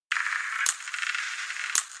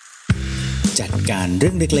จัดการเ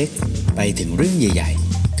รื่องเล็กๆไปถึงเรื่องใหญ่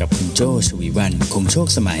ๆกับคุณโจชวีวรรณคงโชค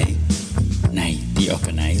สมัยใน The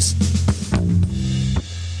Organize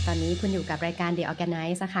ตอนนี้คุณอยู่กับรายการ The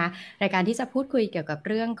Organize นะคะรายการที่จะพูดคุยเกี่ยวกับ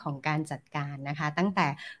เรื่องของการจัดการนะคะตั้งแต่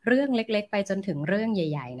เรื่องเล็กๆไปจนถึงเรื่องใ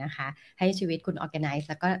หญ่ๆนะคะให้ชีวิตคุณ Organize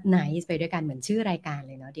แล้วก็ Nice ไปด้วยกันเหมือนชื่อรายการเ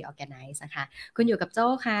ลยเนาะ The Organize นะคะคุณอยู่กับโจ้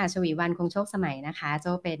ค่ะชวีวรรณคงโชคสมัยนะคะโ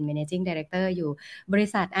จ้เป็น Managing Director อยู่บริ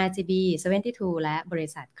ษัท RGB 72 และบริ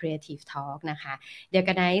ษัท Creative Talk นะคะ The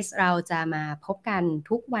Organize เราจะมาพบกัน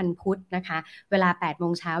ทุกวันพุธนะคะเวลา 8 โม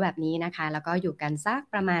งเช้าแบบนี้นะคะแล้วก็อยู่กันสัก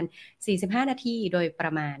ประมาณ45 นาทีโดยปร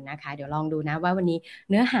ะมาณนะคะเดี๋ยวลองดูนะว่าวันนี้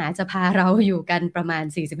เนื้อหาจะพาเราอยู่กันประมาณ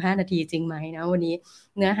45 นาทีจริงไหมนะวันนี้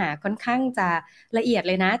เนื้อหาค่อนข้างจะละเอียดเ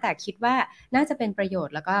ลยนะแต่คิดว่าน่าจะเป็นประโยช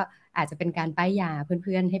น์แล้วก็อาจจะเป็นการป้ายยาเ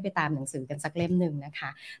พื่อนๆให้ไปตามหนังสือกันสักเล่มหนึ่งนะคะ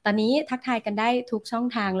ตอนนี้ทักทายกันได้ทุกช่อง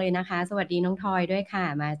ทางเลยนะคะสวัสดีน้องทอยด้วยค่ะ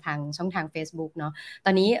มาทางช่องทาง Facebook เนาะต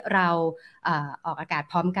อนนี้เราออกอากาศ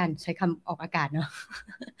พร้อมกันใช้คำออกอากาศเนาะ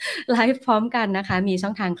ไลฟ์พร้อมกันนะคะมีช่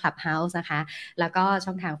องทาง Clubhouse นะคะแล้วก็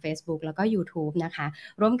ช่องทาง Facebook แล้วก็ YouTube นะคะ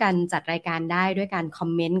ร่วมกันจัดรายการได้ด้วยการคอม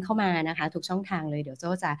เมนต์เข้ามานะคะทุกช่องทางเลยเดี๋ยวโ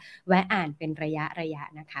จ้จะแวะอ่านเป็นระยะ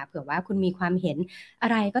นะคะเผื่อว่าคุณมีความเห็นอะ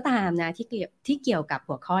ไรก็ตามนะที่เกี่ยวกับ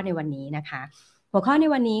หัวข้อในวันนี้นะคะหัวข้อใน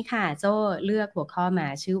วันนี้ค่ะโจ้เลือกหัวข้อมา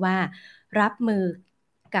ชื่อว่ารับมือ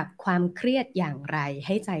กับความเครียดอย่างไรใ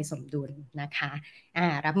ห้ใจสมดุลนะคะ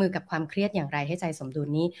รับมือกับความเครียดอย่างไรให้ใจสมดุล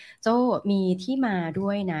นี้โจ้มีที่มาด้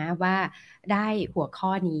วยนะว่าได้หัวข้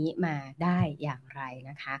อนี้มาได้อย่างไร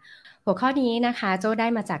นะคะหัวข้อนี้นะคะโจ้ได้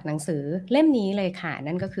มาจากหนังสือเล่มนี้เลยค่ะ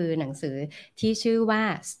นั่นก็คือหนังสือที่ชื่อว่า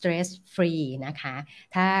Stress Free นะคะ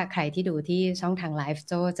ถ้าใครที่ดูที่ช่องทางไลฟ์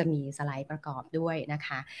โจ้จะมีสไลด์ประกอบด้วยนะค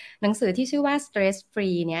ะหนังสือที่ชื่อว่า Stress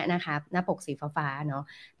Free เนี่ยนะคะหน้าปกสีฟ้าๆเนาะ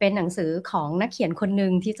เป็นหนังสือของนักเขียนคนหนึ่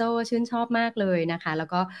งที่โจ้ชื่นชอบมากเลยนะคะแล้ว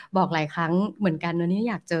ก็บอกหลายครั้งเหมือนกันนะนี่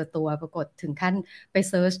อยากเจอตัวปรากฏถึงขั้นไป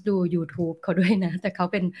เซิร์ชดู YouTube เขาด้วยนะแต่เขา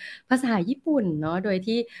เป็นภาษาญี่ปุ่นเนาะโดย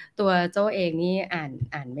ที่ตัวโจ้เองนี่อ่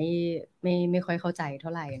านไม่ค่อยเข้าใจเท่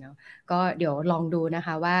าไหร่เนาะก็เดี๋ยวลองดูนะค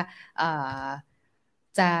ะว่า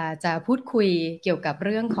จะพูดคุยเกี่ยวกับเ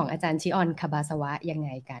รื่องของอาจารย์ชิออนคาบาสวะยังไง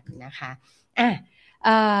กันนะคะ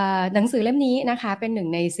หนังสือเล่มนี้นะคะเป็นหนึ่ง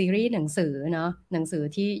ในซีรีส์หนังสือเนาะหนังสือ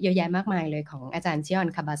ที่เยอะแยะมากมายเลยของอาจารย์ชิออน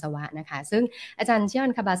คาบาสวะนะคะซึ่งอาจารย์ชิออ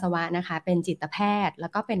นคาบาสวะนะคะเป็นจิตแพทย์แล้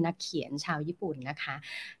วก็เป็นนักเขียนชาวญี่ปุ่นนะคะ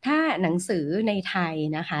ถ้าหนังสือในไทย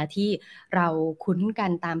นะคะที่เราคุ้นกั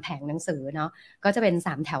นตามแผงหนังสือเนาะก็จะเป็น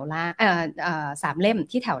3แถวล่าง3เล่ม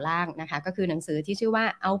ที่แถวล่างนะคะก็คือหนังสือที่ชื่อว่า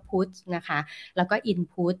Output นะคะแล้วก็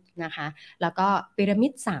Input นะคะแล้วก็พีระมิ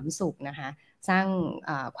ด3สุขนะคะสร้าง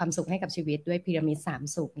ความสุขให้กับชีวิตด้วยพีระมิด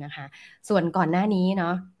3สุขนะคะส่วนก่อนหน้านี้เน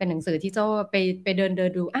าะเป็นหนังสือที่โจ้ไปเดิน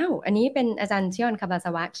ดูอันนี้เป็นอาจารย์ชิออนคาบาส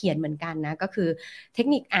วะเขียนเหมือนกันนะก็คือเทค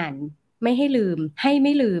นิคอ่านไม่ให้ลืมให้ไ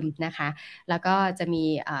ม่ลืมนะคะแล้วก็จะมี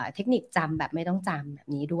เทคนิคจำแบบไม่ต้องจำแบบ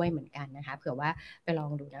นี้ด้วยเหมือนกันนะคะเผื่อว่าไปลอ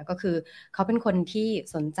งดูนะก็คือเขาเป็นคนที่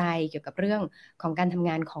สนใจเกี่ยวกับเรื่องของการทำ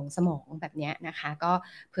งานของสมองแบบนี้นะคะก็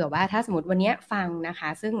เผื่อว่าถ้าสมมติวันนี้ฟังนะคะ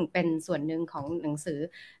ซึ่งเป็นส่วนหนึ่งของหนังสือ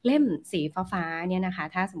เล่มสีฟ้าเนี่ยนะคะ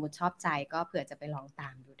ถ้าสมมติชอบใจก็เผื่อจะไปลองตา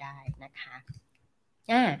มดูได้นะคะ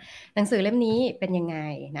หนังสือเล่มนี้เป็นยังไง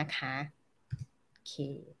นะคะโอเค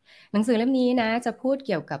หนังสือเล่มนี้นะจะพูดเ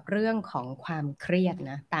กี่ยวกับเรื่องของความเครียด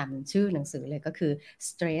นะตามชื่อหนังสือเลยก็คือ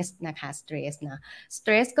stress นะคะ stress นะ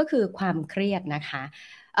stress ก็คือความเครียดนะคะ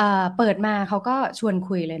เปิดมาเขาก็ชวน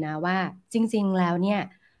คุยเลยนะว่าจริงๆแล้วเนี่ย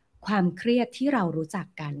ความเครียดที่เรารู้จัก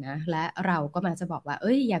กันนะและเราก็มาจะบอกว่าเ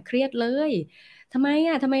อ้ยอย่าเครียดเลยทำไม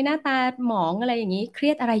หน้าตาหมองอะไรอย่างนี้เครี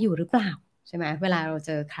ยดอะไรอยู่หรือเปล่าใช่ไหมเวลาเราเ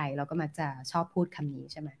จอใครเราก็มักจะชอบพูดคำนี้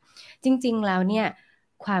ใช่ไหมจริงๆแล้วเนี่ย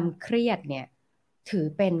ความเครียดเนี่ยถือ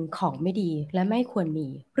เป็นของไม่ดีและไม่ควรมี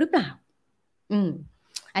หรือเปล่า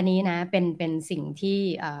อันนี้นะเป็นสิ่งที่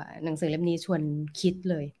หนังสือเล่มนี้ชวนคิด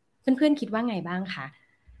เลยเพื่อนๆคิดว่าไงบ้างคะ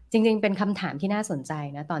จริงๆเป็นคำถามที่น่าสนใจ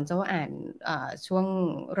นะตอนโจ้อ่านช่วง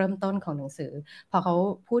เริ่มต้นของหนังสือพอเขา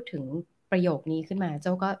พูดถึงประโยคนี้ขึ้นมาโ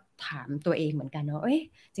จ้ก็ถามตัวเองเหมือนกันเนาะ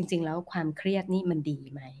จริงๆแล้วความเครียดนี่มันดี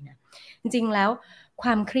ไหมนะจริงๆแล้วคว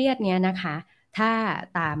ามเครียดเนี้ยนะคะถ้า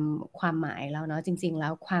ตามความหมายแล้วเนาะจริงๆแล้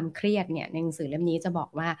วความเครียดเนี่ยในหนังสือเล่มนี้จะบอก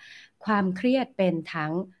ว่าความเครียดเป็นทั้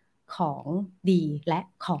งของดีและ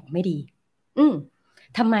ของไม่ดี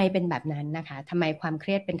ทำไมเป็นแบบนั้นนะคะทำไมความเค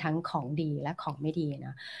รียดเป็นทั้งของดีและของไม่ดีน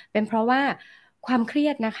ะเป็นเพราะว่าความเครีย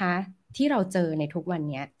ดนะคะที่เราเจอในทุกวัน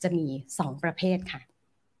นี้จะมี2ประเภทค่ะ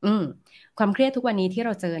ความเครียดทุกวันนี้ที่เร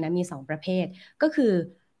าเจอนะมี2ประเภทก็คือ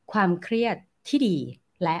ความเครียดที่ดี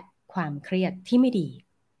และความเครียดที่ไม่ดี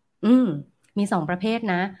มี2ประเภท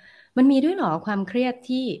นะมันมีด้วยเหรอความเครียด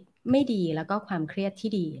ที่ไม่ดีแล้วก็ความเครียดที่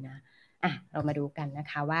ดีนะเรามาดูกันนะ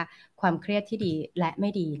คะว่าความเครียดที่ดีและไม่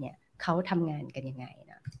ดีเนี่ย เขาทำงานกันยังไง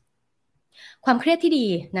นะความเครียดที่ดี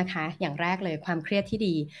นะคะอย่างแรกเลยความเครียดที่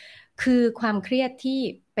ดีคือความเครียดที่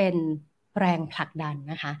เป็นแรงผลักดัน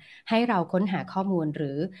นะคะให้เราค้นหาข้อมูลห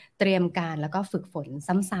รือเตรียมการแล้วก็ฝึกฝน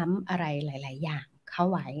ซ้ำๆอะไรหลายๆอย่างเข้า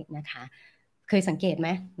ไว้นะคะเคยสังเกตไหม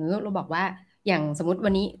หรือเราบอกว่าอย่างสมมติ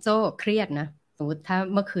วันนี้โจ้เครียดนะสมมติถ้า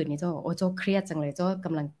เมื่อคืนนี้โจ้เครียดจังเลยโจ้ก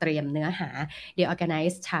ำลังเตรียมเนื้อหาเดี๋ยว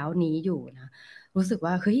organize เช้านี้อยู่นะรู้สึก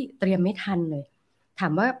ว่าเฮ้ยเตรียมไม่ทันเลยถา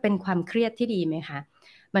มว่าเป็นความเครียดที่ดีไหมคะ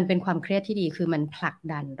มันเป็นความเครียดที่ดีคือมันผลัก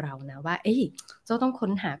ดันเรานะว่าเอ้ยโจ้ต้องค้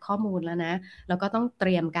นหาข้อมูลแล้วนะแล้วก็ต้องเต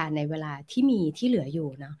รียมการในเวลาที่มีที่เหลืออยู่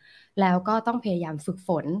เนาะแล้วก็ต้องพยายามฝึกฝ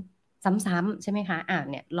นซ้ำๆใช่ไหมคะ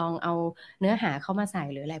เนี่ยลองเอาเนื้อหาเข้ามาใส่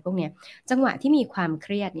หรืออะไรพวกเนี้ยจังหวะที่มีความเค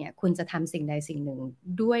รียดเนี่ยคุณจะทำสิ่งใดสิ่งหนึ่ง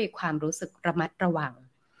ด้วยความรู้สึกระมัดระวัง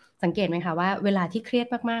สังเกตไหมคะว่าเวลาที่เครียด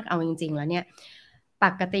มากๆเอาจริงๆแล้วเนี่ยป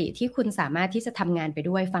กติที่คุณสามารถที่จะทำงานไป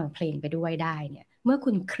ด้วยฟังเพลงไปด้วยได้เนี่ยเมื่อ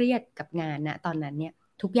คุณเครียดกับงานนะตอนนั้นเนี่ย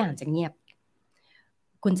ทุกอย่างจะเงียบ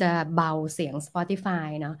คุณจะเบาเสียง Spotify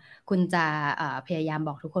เนาะคุณจะพยายามบ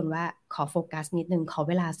อกทุกคนว่าขอโฟกัสนิดนึงขอ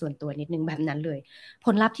เวลาส่วนตัวนิดนึงแบบนั้นเลยผ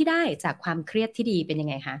ลลัพธ์ที่ได้จากความเครียดที่ดีเป็นยัง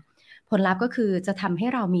ไงคะผลลัพธ์ก็คือจะทำให้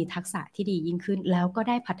เรามีทักษะที่ดียิ่งขึ้นแล้วก็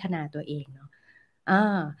ได้พัฒนาตัวเองเนาะ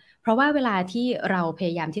เพราะว่าเวลาที่เราพย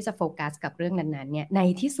ายามที่จะโฟกัสกับเรื่องนั้นๆเนี่ยใน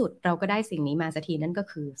ที่สุดเราก็ได้สิ่งนี้มาสักทีนั่นก็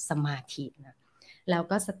คือสมาธินะแล้ว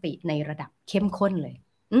ก็สติในระดับเข้มข้นเลย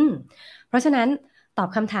เพราะฉะนั้นตอบ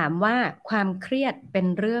คำถามว่าความเครียดเป็น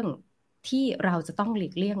เรื่องที่เราจะต้องหลี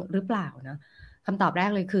กเลี่ยงหรือเปล่านะคำตอบแร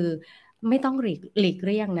กเลยคือไม่ต้องหลีกเ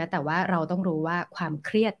ลี่ยงนะแต่ว่าเราต้องรู้ว่าความเ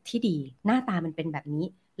ครียดที่ดีหน้าตามันเป็นแบบนี้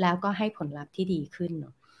แล้วก็ให้ผลลัพธ์ที่ดีขึ้นเน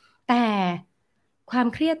าะแต่ความ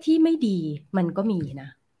เครียดที่ไม่ดีมันก็มีนะ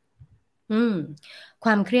คว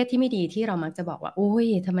ามเครียดที่ไม่ดีที่เรามักจะบอกว่าโอ้ย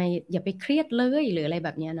ทำไมอย่าไปเครียดเลยหรืออะไรแบ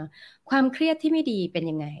บนี้เนาะความเครียดที่ไม่ดีเป็น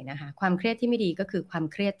ยังไงนะคะความเครียดที่ไม่ดีก็คือความ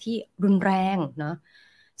เครียดที่รุนแรงเนาะ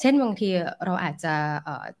เช่นบางทีเราอาจจะ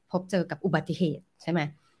พบเจอกับอุบัติเหตุใช่ไหม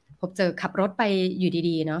พบเจอขับรถไปอยู่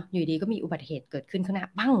ดีๆเนาะอยู่ดีก็มีอุบัติเหตุเกิดขึ้นข้างหน้า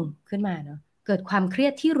ปั้งขึ้นมาเนาะเกิดความเครีย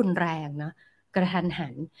ดที่รุนแรงเนาะกระทันหั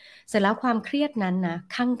นเสร็จแล้วความเครียดนั้นนะ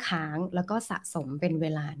ค้างค้างแล้วก็สะสมเป็นเว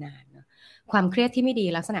ลานานเนาะความเครียดที่ไม่ดี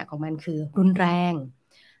ลักษณะของมันคือรุนแรง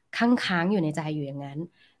ค้างอยู่ในใจอยู่อย่างนั้น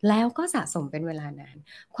แล้วก็สะสมเป็นเวลานาน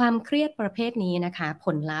ความเครียดประเภทนี้นะคะผ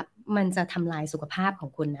ลลัพธ์มันจะทำลายสุขภาพของ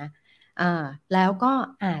คุณนะแล้วก็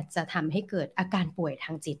อาจจะทำให้เกิดอาการป่วยท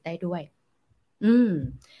างจิตได้ด้วย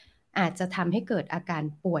อาจจะทำให้เกิดอาการ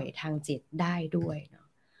ป่วยทางจิตได้ด้วยเนาะ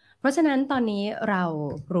เพราะฉะนั้นตอนนี้เรา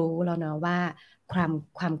รู้แล้วเนาะว่า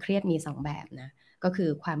ความเครียดมีสองแบบนะก็คือ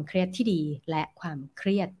ความเครียดที่ดีและความเค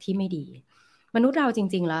รียดที่ไม่ดีมนุษย์เราจ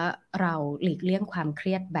ริงๆแล้วเราหลีกเลี่ยงความเค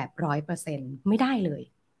รียดแบบ100%ไม่ได้เลย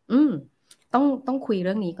ต้องคุยเ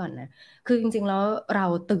รื่องนี้ก่อนนะคือจริงๆแล้วเรา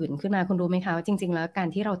ตื่นขึ้นมาคุณรู้ไหมคะว่าจริงๆแล้วการ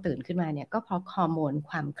ที่เราตื่นขึ้นมาเนี่ยก็เพราะฮอร์โมน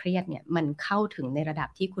ความเครียดเนี่ยมันเข้าถึงในระดับ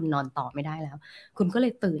ที่คุณนอนต่อไม่ได้แล้วคุณก็เล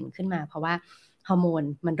ยตื่นขึ้นมาเพราะว่าฮอร์โมน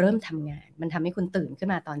มันเริ่มทำงานมันทำให้คุณตื่นขึ้น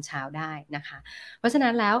มาตอนเช้าได้นะคะเพราะฉะ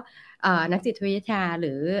นั้นแล้วนักจิตวิทยาห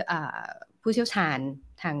รือผู้เชี่ยวชาญ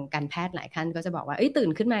ทางการแพทย์หลายท่านก็จะบอกว่าตื่น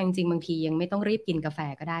ขึ้นมาจริงๆบางทียังไม่ต้องรีบกินกาแฟ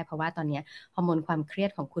ก็ได้เพราะว่าตอนนี้ฮอร์โมนความเครีย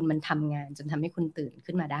ดของคุณมันทำงานจนทำให้คุณตื่น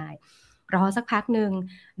ขึ้นมาได้รอสักพักหนึ่ง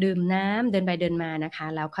ดื่มน้ำเดินไปเดินมานะคะ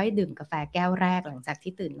แล้วค่อยดื่มกาแฟแก้วแรกหลังจาก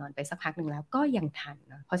ที่ตื่นนอนไปสักพักหนึ่งแล้วก็ยังทัน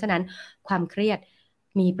นะเพราะฉะนั้นความเครียด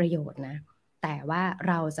มีประโยชน์นะแต่ว่า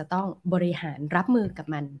เราจะต้องบริหารรับมือกับ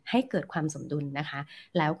มันให้เกิดความสมดุลนะคะ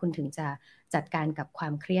แล้วคุณถึงจะจัดการกับควา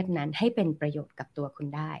มเครียดนั้นให้เป็นประโยชน์กับตัวคุณ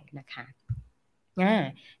ได้นะคะ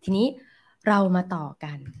ทีนี้เรามาต่อ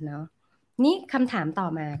กันเนาะนี่คำถามต่อ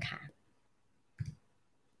มาค่ะ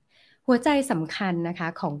หัวใจสำคัญนะคะ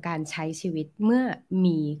ของการใช้ชีวิตเมื่อ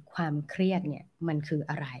มีความเครียดเนี่ยมันคือ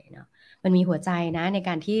อะไรเนาะมันมีหัวใจนะในก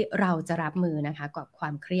ารที่เราจะรับมือนะคะกับควา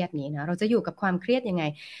มเครียดนี้นะเราจะอยู่กับความเครียดยังไง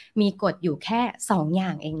มีกฎอยู่แค่2อย่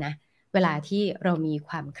างเองนะเวลาที่เรามีค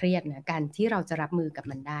วามเครียดนะการที่เราจะรับมือกับ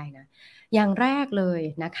มันได้นะอย่างแรกเลย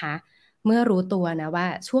นะคะเมื่อรู้ตัวนะว่า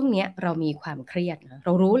ช่วงนี้เรามีความเครียดนะเร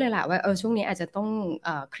ารู้เลยล่ะว่าช่วงนี้อาจจะต้อง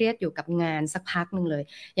เครียดอยู่กับงานสักพักหนึ่งเลย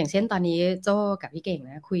อย่างเช่นตอนนี้โจ้กับพี่เก่งน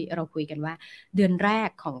ะเราคุยกันว่าเดือนแรก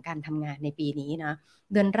ของการทำงานในปีนี้นะ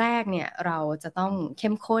เดือนแรกเนี่ยเราจะต้องเข้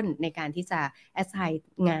มข้นในการที่จะ assign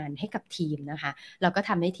งานให้กับทีมนะคะแล้วก็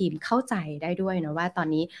ทำให้ทีมเข้าใจได้ด้วยนะว่าตอน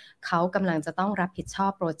นี้เขากำลังจะต้องรับผิดชอ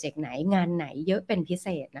บโปรเจกต์ไหนงานไหนเยอะเป็นพิเศ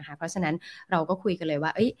ษนะคะเพราะฉะนั้นเราก็คุยกันเลยว่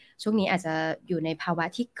าช่วงนี้อาจจะอยู่ในภาวะ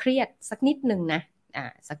ที่เครียดสักนิดนึงนะ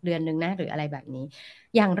สักเดือนนึงนะหรืออะไรแบบนี้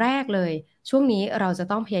อย่างแรกเลยช่วงนี้เราจะ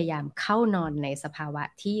ต้องพยายามเข้านอนในสภาวะ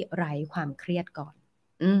ที่ไร้ความเครียดก่อน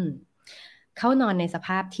เข้านอนในสภ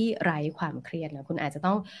าพที่ไร้ความเครียดนะคุณอาจจะ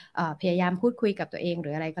ต้องพยายามพูดคุยกับตัวเองหรื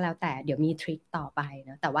ออะไรก็แล้วแต่เดี๋ยวมีทริคต่อไปน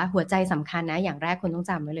ะแต่ว่าหัวใจสำคัญนะอย่างแรกคุณต้อง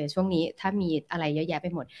จำไว้เลยช่วงนี้ถ้ามีอะไรเยอะแยะไป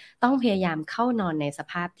หมดต้องพยายามเข้านอนในส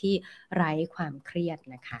ภาพที่ไร้ความเครียด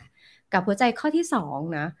นะคะกับหัวใจข้อที่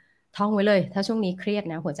2นะท่องไว้เลยถ้าช่วงนี้เครียด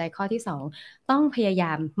นะหัวใจข้อที่2ต้องพยาย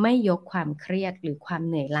ามไม่ยกความเครียดหรือความ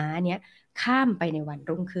เหนื่อยล้าเนี้ยข้ามไปในวัน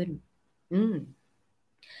รุ่งขึ้น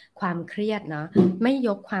ความเครียดเนาะไม่ย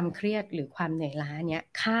กความเครียดหรือความเหนื่อยล้าเนี้ย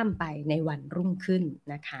ข้ามไปในวันรุ่งขึ้น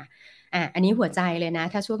นะคะอันนี้หัวใจเลยนะ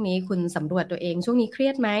ถ้าช่วงนี้คุณสำรวจตัวเองช่วงนี้เครี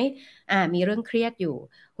ยดไหมมีเรื่องเครียดอยู่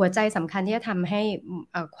หัวใจสำคัญที่จะทำให้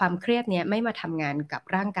ความเครียดเนี้ยไม่มาทำงานกับ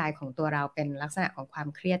ร่างกายของตัวเราเป็นลักษณะของความ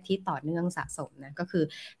เครียดที่ต่อเนื่องสะสมนะก็คือ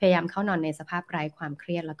พยายามเข้านอนในสภาพไร้ความเค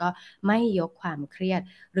รียดแล้วก็ไม่ยกความเครียด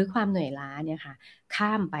หรือความเหนื่อยล้าเนี่ยค่ะข้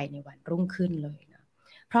ามไปในวันรุ่งขึ้นเลยเนาะ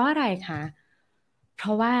เพราะอะไรคะเพ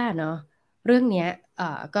ราะว่าเนาะเรื่องนี้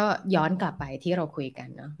ก็ย้อนกลับไปที่เราคุยกัน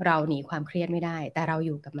เนาะเราหนีความเครียดไม่ได้แต่เราอ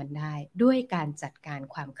ยู่กับมันได้ด้วยการจัดการ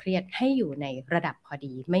ความเครียดให้อยู่ในระดับพอ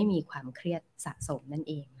ดีไม่มีความเครียดสะสมนั่น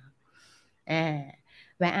เองเนาะ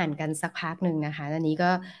แวะอ่านกันสักพักหนึ่งนะคะตอนนี้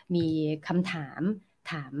ก็มีคำถาม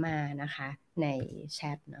ถามมานะคะในแช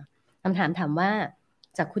ทเนาะคำถามถามว่า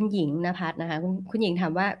จากคุณหญิงนภัสนะคะคุณหญิงถา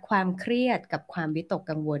มว่าความเครียดกับความวิตก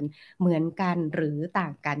กังวลเหมือนกันหรือต่า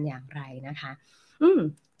งกันอย่างไรนะคะ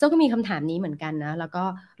เจ้าก็มีคำถามนี้เหมือนกันนะแล้วก็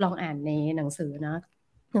ลองอ่านในหนังสือนะ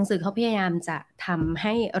หนังสือเขาพยายามจะทำใ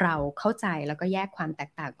ห้เราเข้าใจแล้วก็แยกความแต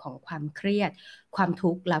กต่างของความเครียดความ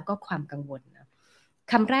ทุกข์แล้วก็ความกังวลนะ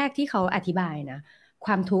คำแรกที่เขาอธิบายนะค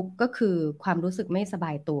วามทุกข์ก็คือความรู้สึกไม่สบ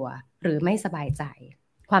ายตัวหรือไม่สบายใจ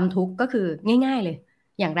ความทุกข์ก็คือง่ายๆเลย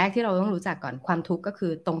อย่างแรกที่เราต้องรู้จักก่อนความทุกข์ก็คื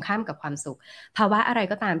อตรงข้ามกับความสุขภาวะอะไร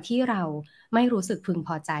ก็ตามที่เราไม่รู้สึกพึงพ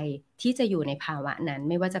อใจที่จะอยู่ในภาวะนั้น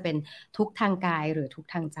ไม่ว่าจะเป็นทุกข์ทางกายหรือทุกข์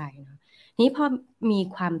ทางใจเนาะนี้พอมี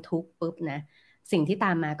ความทุกข์ปุ๊บนะสิ่งที่ต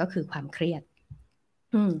ามมาก็คือความเครียด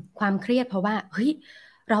ความเครียดเพราะว่าเฮ้ย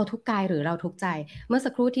เราทุกข์กายหรือเราทุกข์ใจเมื่อสั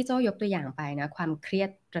กครู่ที่โจ้ยกตัวอย่างไปนะความเครียด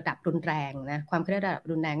ระดับรุนแรงนะความเครียดระดับ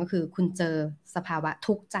รุนแรงก็คือคุณเจอสภาวะ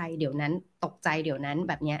ทุกข์ใจเดี๋ยวนั้นตกใจเดี๋ยวนั้น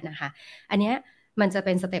แบบนี้นะคะอันเนี้ยมันจะเ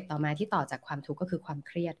ป็นสเต็ปต่อมาที่ต่อจากความทุกข์ก็คือความเ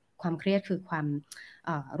ครียดคือความ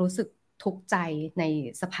รู้สึกทุกข์ใจใน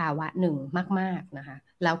สภาวะหนึ่งมากๆนะคะ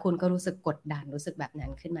แล้วคุณก็รู้สึกกดดันรู้สึกแบบนั้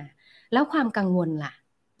นขึ้นมาแล้วความกังวลล่ะ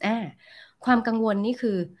ความกังวลนี่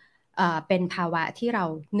คือเป็นภาวะที่เรา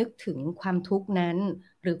นึกถึงความทุกข์นั้น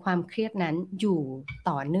หรือความเครียดนั้นอยู่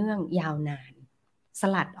ต่อเนื่องยาวนานส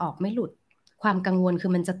ลัดออกไม่หลุดความกังวลคื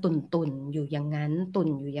อมันจะตุ่นอยู่อย่างนั้นตุ่น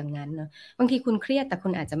อยู่อย่างนั้นเนาะบางทีคุณเครียดแต่คุ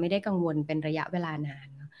ณอาจจะไม่ได้กังวลเป็นระยะเวลานาน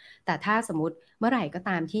เนาะแต่ถ้าสมมติเมื่อไหร่ก็ต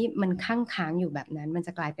ามที่มันค้างอยู่แบบนั้นมันจ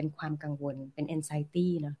ะกลายเป็นความกังวลเป็น anxiety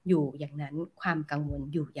เนาะอยู่อย่างนั้นความกังวล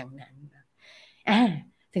อยู่อย่างนั้น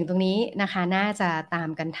ถึงตรงนี้นะคะน่าจะตาม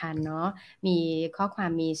กันทันเนาะมีข้อควา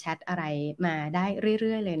มมีแชทอะไรมาได้เ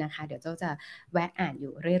รื่อยๆเลยนะคะเดี๋ยวเจ้าจะแวะอ่านอ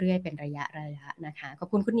ยู่เรื่อยๆเป็นระยะนะคะขอบ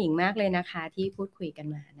คุณคุณหญิงมากเลยนะคะที่พูดคุยกัน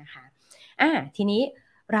มานะคะทีนี้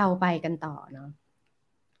เราไปกันต่อเนาะ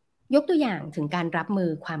ยกตัวอย่างถึงการรับมือ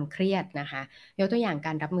ความเครียดนะคะยกตัวอย่างก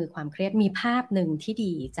ารรับมือความเครียดมีภาพหนึ่งที่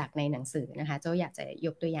ดีจากในหนังสือนะคะเจ้าอยากจะย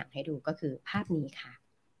กตัวอย่างให้ดูก็คือภาพนี้ค่ะ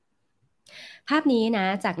ภาพนี้นะ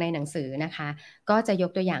จากในหนังสือนะคะก็จะย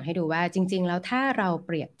กตัวอย่างให้ดูว่าจริงๆแล้วถ้าเราเ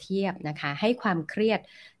ปรียบเทียบนะคะให้ความเครียด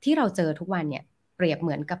ที่เราเจอทุกวันเนี่ยเปรียบเห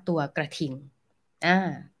มือนกับตัวกระทิง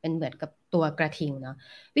เป็นเหมือนกับตัวกระทิงเนาะ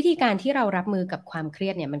วิธีการที่เรารับมือกับความเครี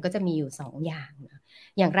ยดเนี่ยมันก็จะมีอยู่2อย่างนะ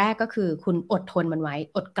อย่างแรกก็คือคุณอดทนมันไว้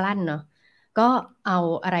อดกลั้นเนาะก็เอา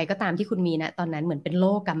อะไรก็ตามที่คุณมีนะตอนนั้นเหมือนเป็นโ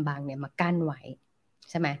ล่กำบังเนี่ยมากั้นไว้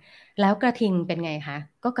ใช่ไหมแล้วกระทิงเป็นไงคะ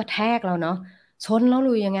ก็กระแทกเราเนาะชนเราอ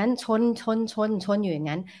ยู่อย่างนั้นชนอยู่อย่าง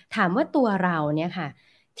นั้น ถามว่าตัวเราเนี่ยค่ะ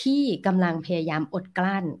ที่กำลังพยายามอดก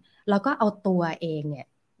ลั้นแล้วก็เอาตัวเองเนี่ย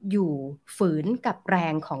อยู่ฝืนกับแร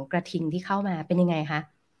งของกระทิงที่เข้ามาเป็นยังไงคะ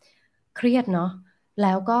เครียดเนาะแ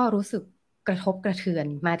ล้วก็รู้สึกกระทบกระเทือน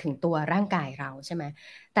มาถึงตัวร่างกายเราใช่ไหม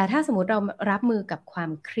แต่ถ้าสมมติเรารับมือกับควา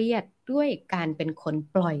มเครียดด้วยการเป็นคน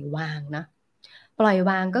ปล่อยวางนะปล่อย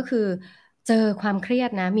วางก็คือเจอความเครียด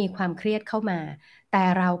นะมีความเครียดเข้ามาแต่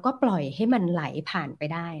เราก็ปล่อยให้มันไหลผ่านไป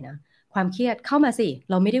ได้นะความเครียดเข้ามาสิ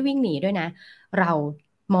เราไม่ได้วิ่งหนีด้วยนะเรา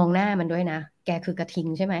มองหน้ามันด้วยนะแกคือกระทิง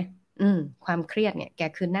ใช่ไหมความเครียดเนี่ยแก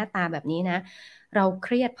คือหน้าตาแบบนี้นะเราเค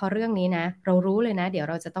รียดเพราะเรื่องนี้นะเรารู้เลยนะเดี๋ยว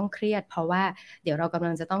เราจะต้องเครียดเพราะว่าเดี๋ยวเรากำ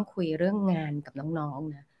ลังจะต้องคุยเรื่องงานกับน้อง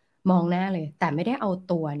ๆนะมองหน้าเลยแต่ไม่ได้เอา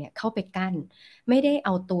ตัวเนี่ยเข้าไปกั้นไม่ได้เอ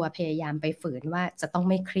าตัวพยายามไปฝืนว่าจะต้อง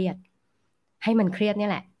ไม่เครียดให้มันเครียดเนี่ย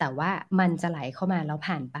แหละ แต่ว่ามันจะไหลเข้ามาแล้ว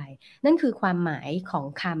ผ่านไปนั่นคือความหมายของ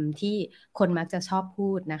คำที่คนมักจะชอบพู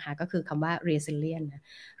ดนะคะก็คือคำว่า resilient นะ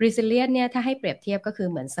resilient เนี่ยถ้าให้เปรียบเทียบก็คือ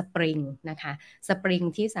เหมือนสปริงนะคะสปริง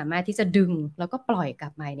ที่สามารถที่จะดึงแล้วก็ปล่อยกลั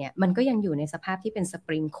บมาเนี่ยมันก็ยังอยู่ในสภาพที่เป็นสป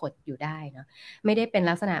ริงขดอยู่ได้เนาะไม่ได้เป็น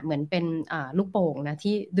ลักษณะเหมือนเป็นลูกโป่งนะ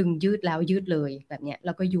ที่ดึงยืดแล้วยืดเลยแบบเนี้ยแ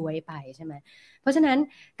ล้วก็ย้วยไปใช่ไหมเพราะฉะนั้น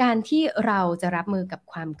การที่เราจะรับมือกับ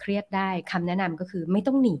ความเครียดได้คำแนะนำก็คือไม่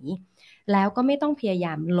ต้องหนีแล้วก็ไม่ต้องพยาย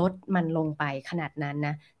ามลดมันลงไปขนาดนั้นน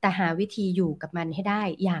ะแต่หาวิธีอยู่กับมันให้ได้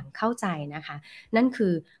อย่างเข้าใจนะคะนั่นคื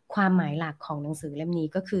อความหมายหลักของหนังสือเล่มนี้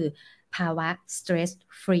ก็คือภาวะ stress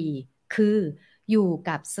free คืออยู่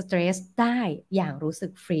กับ stress ได้อย่างรู้สึ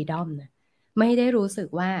ก freedom นะไม่ได้รู้สึก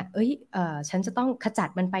ว่าฉันจะต้องขจัด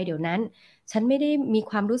มันไปเดี๋ยวนั้นฉันไม่ได้มี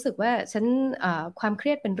ความรู้สึกว่าความเค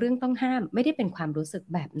รียดเป็นเรื่องต้องห้ามไม่ได้เป็นความรู้สึก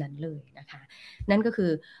แบบนั้นเลยนะคะนั่นก็คื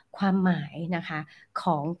อความหมายนะคะข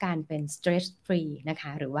องการเป็น stress free นะค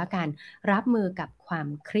ะหรือว่าการรับมือกับความ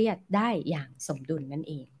เครียดได้อย่างสมดุลนั่น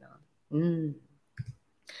เองเนาะ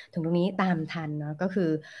ถึงตรงนี้ตามทันเนาะก็คือ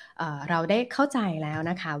เราได้เข้าใจแล้ว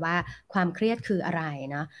นะคะว่าความเครียดคืออะไร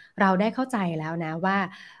เนาะเราได้เข้าใจแล้วนะว่า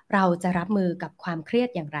เราจะรับมือกับความเครียด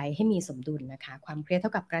อย่างไรให้มีสมดุลนะคะความเครียดเท่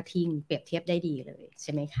ากับกระทิงเปรียบเทียบได้ดีเลยใ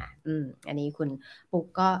ช่ไหมคะอันนี้คุณปุ๊ก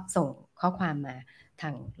ก็ส่งข้อความมาทา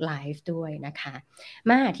งไลฟ์ด้วยนะคะ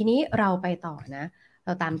มาทีนี้เราไปต่อนะเร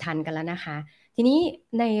าตามทันกันแล้วนะคะทีนี้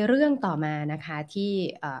ในเรื่องต่อมานะคะที่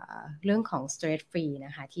เรื่องของ stress free น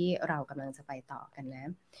ะคะที่เรากำลังจะไปต่อกันนะ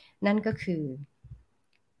นั่นก็คือ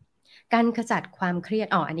การขจัดความเครียด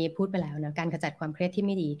อันนี้พูดไปแล้วนะการขจัดความเครียดที่ไ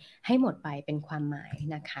ม่ดีให้หมดไปเป็นความหมาย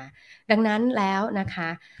นะคะดังนั้นแล้วนะคะ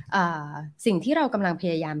สิ่งที่เรากำลังพ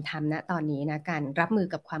ยายามทำณตอนนี้นะการรับมือ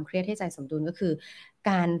กับความเครียดให้ใจสมดุลก็คือ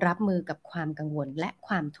การรับมือกับความกังวลและค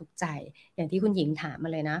วามทุกข์ใจอย่างที่คุณหญิงถามมา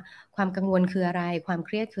เลยนะความกังวลคืออะไรความเค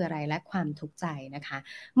รียดคืออะไรและความทุกข์ใจนะคะ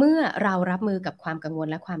เมื่อเรารับมือกับความกังวล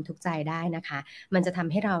และความทุกข์ใจได้นะคะมันจะท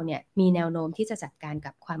ำให้เราเนี่ยมีแนวโน้มที่จะจัดการ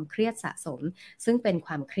กับความเครียดสะสมซึ่งเป็นค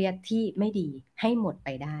วามเครียดที่ไม่ดีให้หมดไป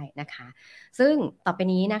ได้นะคะซึ่งต่อไป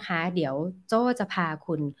นี้นะคะเดี๋ยวโจ้จะพา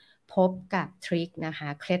คุณพบกับทริคนะคะ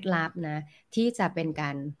เคล็ดลับนะที่จะเป็นกา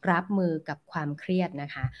รรับมือกับความเครียดนะ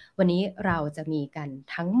คะวันนี้เราจะมีกัน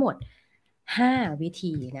ทั้งหมด5วิ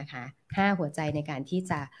ธีนะคะ5หัวใจในการที่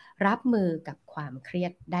จะรับมือกับความเครีย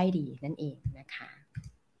ดได้ดีนั่นเองนะคะ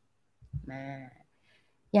มา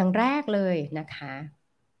อย่างแรกเลยนะคะ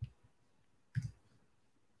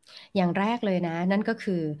อย่างแรกเลยนะนั่นก็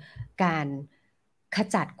คือการข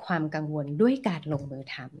จัดความกังวลด้วยการลงมือ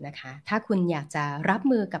ทำนะคะถ้าคุณอยากจะรับ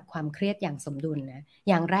มือกับความเครียดอย่างสมดุลนะ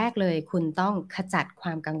อย่างแรกเลยคุณต้องขจัดคว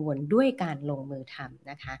ามกังวลด้วยการลงมือทำ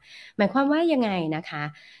นะคะหมายความว่ายังไงนะคะ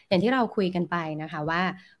อย่างที่เราคุยกันไปนะคะว่า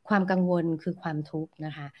ความกังวลคือความทุกข์น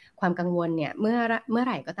ะคะความกังวลเนี่ยเมื่อไ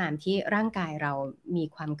หร่ก็ตามที่ร่างกายเรามี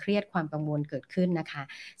ความเครียดความกังวลเกิดขึ้นนะคะ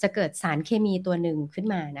จะเกิดสารเคมีตัวหนึ่งขึ้น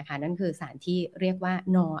มานะคะนั่นคือสารที่เรียกว่า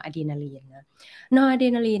นอร์อะดรีนาลีนนะนอร์อะดรี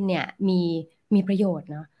นาลีนเนี่ยมีประโยชน์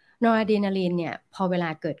เนาะนอร์อะดรีนาลีนเนี่ยพอเวลา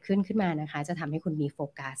เกิดขึ้นมานะคะจะทำให้คุณมีโฟ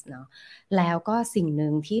กัสเนาะแล้วก็สิ่งห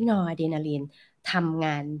นึ่งที่นอร์อะดรีนาลีนทำง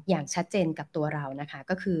านอย่างชัดเจนกับตัวเรานะคะ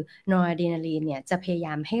ก็คือนอร์อะดรีนาลีนเนี่ยจะพยาย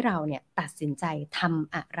ามให้เราเนี่ยตัดสินใจท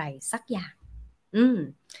ำอะไรสักอย่าง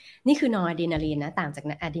นี่คือนอร์อะดรีนาลีนนะต่างจาก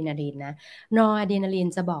อะดรีนาลีนนะนอร์อะดรีนาลีน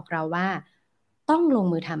จะบอกเราว่าต้องลง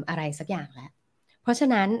มือทำอะไรสักอย่างแล้วเพราะฉะ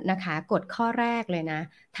นั้นนะคะกฎข้อแรกเลยนะ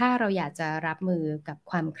ถ้าเราอยากจะรับมือกับ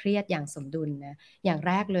ความเครียดอย่างสมดุลนะอย่างแ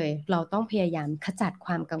รกเลยเราต้องพยายามขจัดค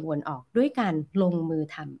วามกังวลออกด้วยการลงมือ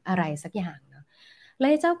ทำอะไรสักอย่างเนาะและ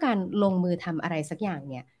เจ้าการลงมือทำอะไรสักอย่าง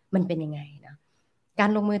เนี่ยมันเป็นยังไงนะการ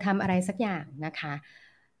ลงมือทำอะไรสักอย่างนะคะ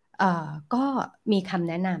ก็มีคำ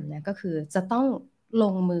แนะนำนะก็คือจะต้องล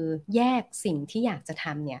งมือแยกสิ่งที่อยากจะท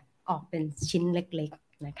ำเนี่ยออกเป็นชิ้นเล็ก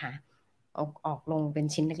ๆนะคะออกลงเป็น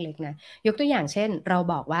ชิ้นเล็กๆนะยกตัวอย่างเช่นเรา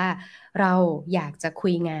บอกว่าเราอยากจะคุ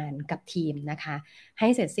ยงานกับทีมนะคะให้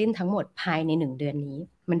เสร็จสิ้นทั้งหมดภายใน1 เดือนนี้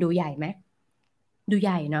มันดูใหญ่ไหมดูใ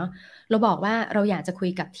หญ่เนาะเราบอกว่าเราอยากจะคุย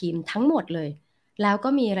กับทีมทั้งหมดเลยแล้วก็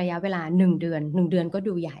มีระยะเวลา1 เดือน1 เดือนก็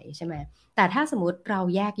ดูใหญ่ใช่ไหมแต่ถ้าสมมติเรา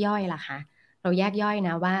แยกย่อยล่ะคะเราแยกย่อยน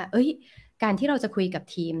ะว่าการที่เราจะคุยกับ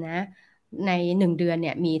ทีมนะใน1 เดือนเ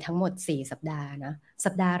นี่ยมีทั้งหมด4 สัปดาห์นะสั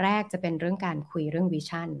ปดาห์แรกจะเป็นเรื่องการคุยเรื่องวิ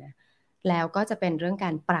ชั่นนะแล้วก็จะเป็นเรื่องก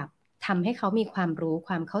ารปรับทำให้เขามีความรู้ค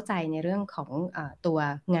วามเข้าใจในเรื่องของตัว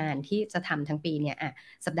งานที่จะทำทั้งปีเนี่ย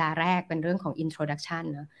สัปดาห์แรกเป็นเรื่องของ introduction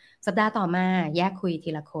นะสัปดาห์ต่อมาแยกคุย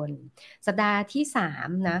ทีละคนสัปดาห์ที่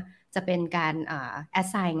3นะจะเป็นการ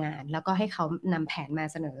assign งานแล้วก็ให้เขานำแผนมา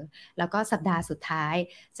เสนอแล้วก็สัปดาห์สุดท้าย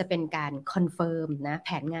จะเป็นการ confirm นะแผ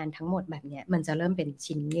นงานทั้งหมดแบบนี้มันจะเริ่มเป็น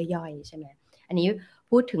ชิ้นย่อยๆใช่ไหม อันนี้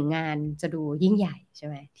พูดถึงงานจะดูยิ่งใหญ่ใช่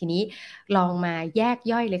ไหมทีนี้ลองมาแยก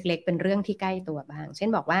ย่อยเล็กๆเป็นเรื่องที่ใกล้ตัวบ้างเช่น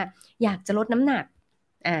บอกว่าอยากจะลดน้ำหนัก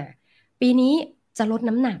ปีนี้จะลด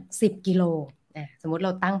น้ำหนัก10กิโลสมมติเร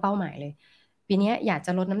าตั้งเป้าหมายเลยปีนี้อยากจ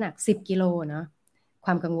ะลดน้ำหนัก10กิโลเนาะค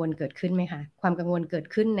วามกังวลเกิดขึ้นไหมคะความกังวลเกิด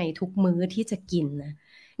ขึ้นในทุกมื้อที่จะกินนะ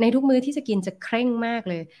ในทุกมื้อที่จะกินจะเคร่งมาก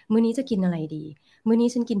เลยมื้อนี้จะกินอะไรดีมื้อนี้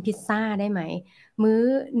ฉันกินพิซซ่าได้ไหมมื้อ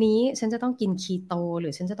นี้ฉันจะต้องกินคีโตหรื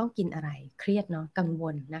อฉันจะต้องกินอะไรเครียดเนาะกังว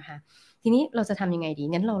ลนะคะทีนี้เราจะทำยังไงดี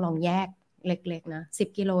งั้นเราลองแยกเล็กๆนะ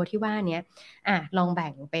10กิโลที่ว่านี้ลองแบ่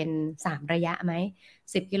งเป็น3ระยะไหม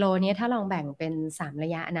10กิโลนี้ถ้าลองแบ่งเป็น3ระ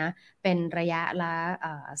ยะนะเป็นระยะละ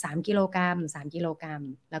3กิโลกรัม3กิโลกรัม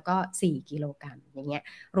แล้วก็4กิโลกรัมอย่างเงี้ย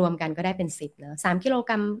รวมกันก็ได้เป็น10เนอะ3กิโลก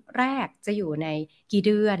รัมแรกจะอยู่ในกี่เ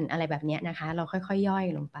ดือนอะไรแบบเนี้ยนะคะเราค่อยๆย่อย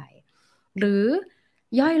ลงไปหรือ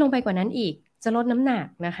ย่อยลงไปกว่านั้นอีกจะลดน้ำหนัก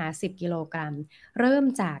นะคะ10กิโลกรัมเริ่ม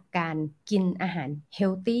จากการกินอาหารเฮ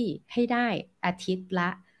ลตี้ให้ได้อาทิตย์ละ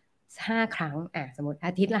5ครั้งสมมติอ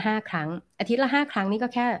าทิตย์ละ5ครั้งอาทิตย์ละ5ครั้งนี่ก็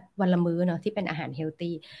แค่วันละมื้อเนาะที่เป็นอาหารเฮล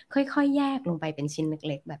ตี้ค่อยๆแยกลงไปเป็นชิ้น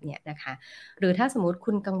เล็กๆแบบเนี้ยนะคะหรือถ้าสมมติ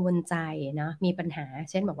คุณกังวลใจเนาะมีปัญหา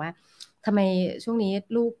เช่นบอกว่าทำไมช่วงนี้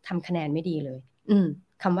ลูกทำคะแนนไม่ดีเลย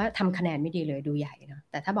คำว่าทำคะแนนไม่ดีเลยดูใหญ่เนาะ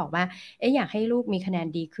แต่ถ้าบอกว่าอยากให้ลูกมีคะแนน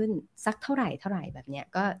ดีขึ้นสักเท่าไหร่แบบเนี้ย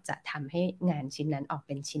ก็จะทำให้งานชิ้นนั้นออกเ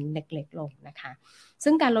ป็นชิ้นเล็กๆลงนะคะ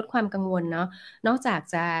ซึ่งการลดความกังวลเนาะนอกจาก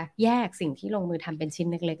จะแยกสิ่งที่ลงมือทำเป็นชิ้น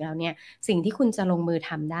เล็กๆแล้วเนี่ยสิ่งที่คุณจะลงมือ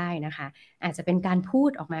ทำได้นะคะอาจจะเป็นการพู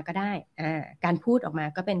ดออกมาก็ได้การพูดออกมา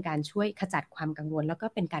ก็เป็นการช่วยขจัดความกังวลแล้วก็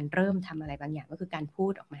เป็นการเริ่มทำอะไรบางอย่างก็คือการพู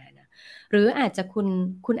ดออกมานะหรืออาจจะ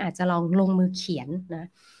คุณอาจจะลองลงมือเขียนนะ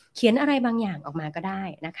เขียนอะไรบางอย่างออกมาก็ได้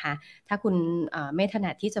นะคะถ้าคุณไม่ถ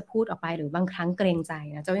นัดที่จะพูดออกไปหรือบางครั้งเกรงใจ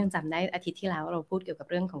นะเจ้ายังจำได้อาทิตย์ที่แล้วเราพูดเกี่ยวกับ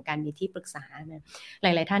เรื่องของการมีที่ปรึกษานะหล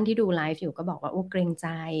ายๆท่านที่ดูไลฟ์อยู่ก็บอกว่าโอ้เกรงใจ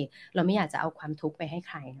เราไม่อยากจะเอาความทุกข์ไปให้ใ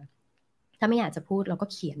ครนะถ้าไม่อยากจะพูดเราก็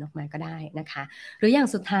เขียนออกมาก็ได้นะคะหรืออย่าง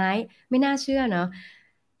สุดท้ายไม่น่าเชื่อเนาะ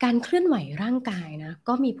การเคลื่อนไหวร่างกายนะ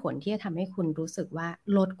ก็มีผลที่จะทำให้คุณรู้สึกว่า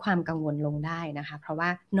ลดความกังวลลงได้นะคะเพราะว่า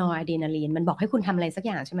นอร์อะดรีนาลีนมันบอกให้คุณทำอะไรสักอ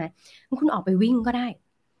ย่างใช่ไหมคุณออกไปวิ่งก็ได้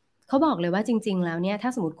เขาบอกเลยว่าจริงๆแล้วเนี่ยถ้า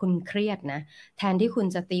สมมติคุณเครียดนะแทนที่คุณ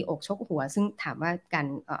จะตีอกชกหัวซึ่งถามว่าการ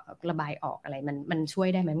ระบายออกอะไรมันช่วย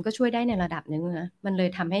ได้ไหมมันก็ช่วยได้ในระดับนึงนะมันเลย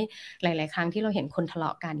ทำให้หลายๆครั้งที่เราเห็นคนทะเลา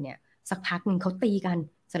ะกันเนี่ยสักพักนึงเขาตีกัน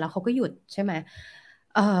เสร็จแล้วเขาก็หยุดใช่ไหม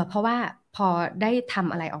เพราะว่าพอได้ท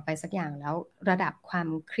ำอะไรออกไปสักอย่างแล้วระดับความ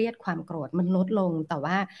เครียดความโกรธมันลดลงแต่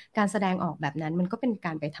ว่าการแสดงออกแบบนั้นมันก็เป็นก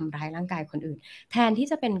ารไปทำร้ายร่างกายคนอื่นแทนที่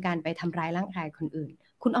จะเป็นการไปทำร้ายร่างกายคนอื่น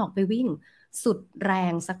คุณออกไปวิ่งสุดแร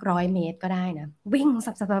งสัก100 เมตรก็ได้นะวิ่ง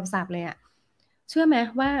สับเลยอะเชื่อไหม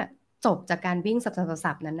ว่าจบจากการวิ่ง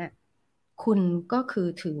สับนั้นน่ะคุณก็คือ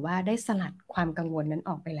ถือว่าได้สลัดความกังวลนั้น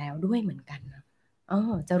ออกไปแล้วด้วยเหมือนกันนะ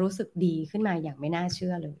จะรู้สึกดีขึ้นมาอย่างไม่น่าเชื่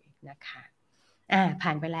อเลยนะคะผ่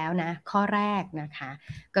านไปแล้วนะข้อแรกนะคะ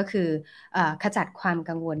ก็คือขจัดความ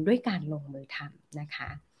กังวลด้วยการลงมือทำนะคะ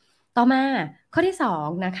ต่อมาข้อที่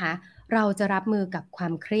2นะคะเราจะรับมือกับควา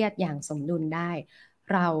มเครียดอย่างสมดุลได้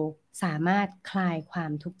เราสามารถคลายควา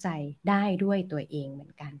มทุกข์ใจได้ด้วยตัวเองเหมื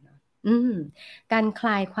อนกันเนาะการคล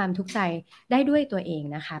ายความทุกข์ใจได้ด้วยตัวเอง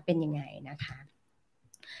นะคะเป็นยังไงนะคะ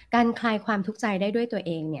การคลายความทุกข์ใจได้ด้วยตัวเ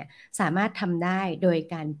องเนี่ยสามารถทำได้โดย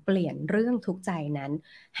การเปลี่ยนเรื่องทุกข์ใจนั้น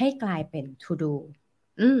ให้กลายเป็น to do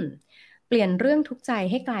เปลี่ยนเรื่องทุกข์ใจ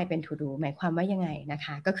ให้กลายเป็น to do หมายความว่ายังไงนะค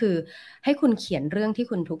ะก็คือให้คุณเขียนเรื่องที่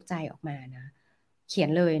คุณทุกข์ใจออกมานะเขียน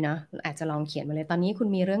เลยเนาะอาจจะลองเขียนมาเลยตอนนี้คุณ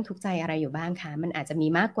มีเรื่องทุกข์ใจอะไรอยู่บ้างคะมันอาจจะมี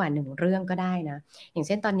มากกว่า1เรื่องก็ได้นะอย่างเ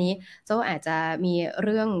ช่นตอนนี้โจ้อาจจะมีเ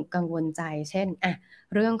รื่องกังวลใจเช่น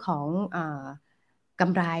เรื่องของก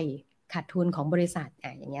ำไรขาดทุนของบริษัท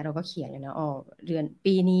อย่างเงี้ยเราก็เขียนเลยเนาะเดือน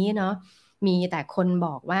ปีนี้เนาะมีแต่คนบ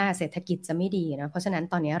อกว่าเศรษฐกิจจะไม่ดีนะเพราะฉะนั้น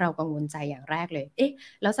ตอนนี้เรากังวลใจอย่างแรกเลย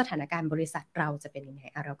แล้วสถานการณ์บริษัทเราจะเป็นยังไง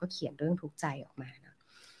เราก็เขียนเรื่องทุกข์ใจออกมานะ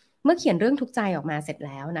เมื่อเขียนเรื่องทุกข์ใจออกมาเสร็จแ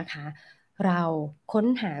ล้วนะคะเราค้น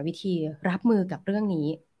หาวิธีรับมือกับเรื่องนี้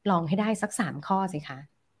ลองให้ได้สัก3ข้อสิคะ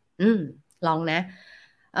ลองนะ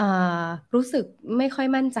รู้สึกไม่ค่อย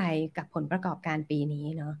มั่นใจกับผลประกอบการปีนี้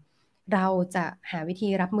เนาะเราจะหาวิธี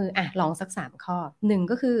รับมือลองสัก3ข้อ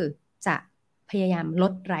1ก็คือจะพยายามล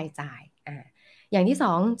ดรายจ่ายอย่างที่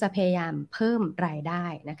2จะพยายามเพิ่มรายได้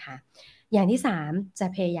นะคะอย่างที่3จะ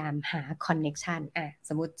พยายามหาคอนเน็กชันส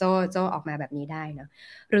มมติโจออกมาแบบนี้ได้เนาะ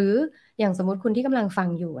หรืออย่างสมมติคุณที่กำลังฟัง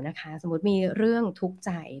อยู่นะคะสมมติมีเรื่องทุกข์ใ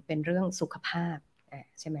จเป็นเรื่องสุขภาพ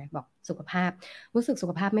ใช่ไหมบอกสุขภาพรู้สึกสุ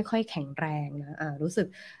ขภาพไม่ค่อยแข็งแรงนะรู้สึก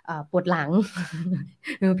ปวดหลัง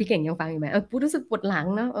พี่เก่งยังฟังอยู่ไหมรู้สึกปวดหลัง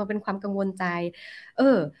เนาะเป็นความกังวลใจ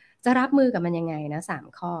จะรับมือกับมันยังไงนะ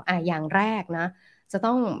3ข้ออย่างแรกนะจะ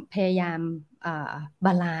ต้องพยายาม บ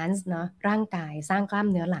าลานซ์เนาะร่างกายสร้างกล้าม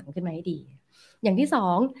เนื้อหลังขึ้นมาให้ดีอย่างที่สอ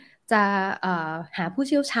งจะหาผู้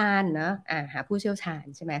เชี่ยวชาญเนาะหาผู้เชี่ยวชาญ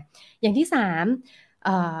ใช่ไหมอย่างที่สาม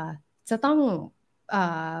จะต้องเอ่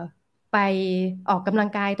อไปออกกำลัง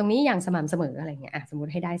กายตรงนี้อย่างสม่ำเสมออะไรเงี้ยสมมุ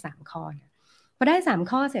ติให้ได้3 ข้อนะพอได้3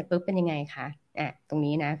 ข้อเสร็จปุ๊บเป็นยังไงคะตรง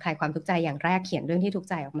นี้นะคลายความทุกข์ใจอย่างแรกเขียนเรื่องที่ทุกข์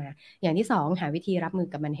ใจออกมาอย่างที่2หาวิธีรับมือ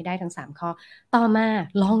กับมันให้ได้ทั้ง3 ข้อต่อมา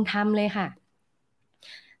ลองทำเลยค่ะ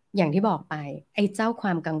อย่างที่บอกไปไอ้เจ้าคว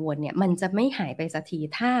ามกังวลเนี่ยมันจะไม่หายไปสักที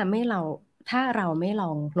ถ้าเราไม่ล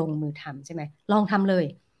องลงมือทำใช่ไหมลองทำเลย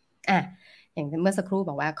อย่างเมื่อสักครู่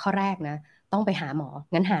บอกว่าข้อแรกนะต้องไปหาหมอ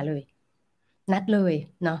งั้นหาเลยนัดเลย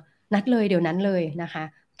เนาะนัดเลยเดี๋ยวนั้นเลยนะคะ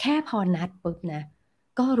แค่พอนัดปุ๊บนะ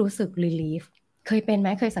ก็รู้สึก relief เคยเป็นไหม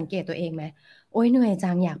เคยสังเกตตัวเองไหมโอ๊ยเหนื่อย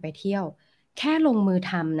จังอยากไปเที่ยวแค่ลงมือ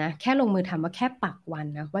ทำนะแค่ลงมือทำว่าแค่ปักวัน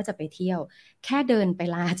นะว่าจะไปเที่ยวแค่เดินไป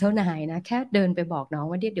ลาเจ้านายนะแค่เดินไปบอกน้อง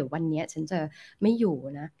ว่าเดี๋ยววันนี้ฉันจะไม่อยู่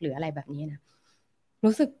นะหรืออะไรแบบนี้นะ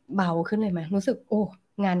รู้สึกเบาขึ้นเลยไหมรู้สึกโอ้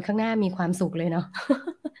งานข้างหน้ามีความสุขเลยเนาะ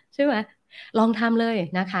ใช่ไหมลองทำเลย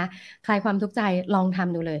นะคะคลายความทุกข์ใจลองท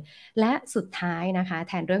ำดูเลยและสุดท้ายนะคะแ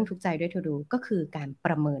ทนเรื่องทุกข์ใจด้วย To Do ก็คือการป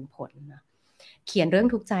ระเมินผลนะเขียนเรื่อง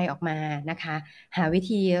ทุกข์ใจออกมานะคะหาวิ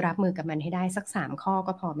ธีรับมือกับมันให้ได้สัก3 ข้อ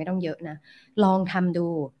ก็พอไม่ต้องเยอะนะลองทำดู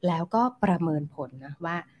แล้วก็ประเมินผลนะ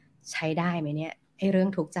ว่าใช้ได้ไหมเนี่ยไอ้เรื่อง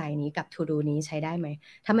ทุกข์ใจนี้กับ To Do นี้ใช้ได้ไหม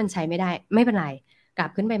ถ้ามันใช้ไม่ได้ไม่เป็นไรกลั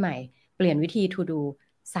บขึ้นไปใหม่เปลี่ยนวิธี To Do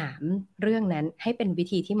 3 เรื่องนั้นให้เป็นวิ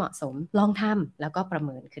ธีที่เหมาะสมลองทำแล้วก็ประเ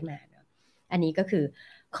มินขึ้นมาเนาะอันนี้ก็คือ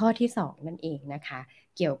ข้อที่2นั่นเองนะคะ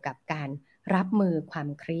เกี่ยวกับการรับมือความ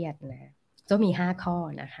เครียดนะจะมี5 ข้อ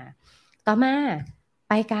นะคะต่อมา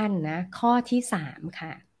ไปกันนะข้อที่3ค่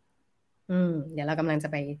ะเดี๋ยวเรากำลังจะ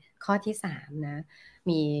ไปข้อที่3นะ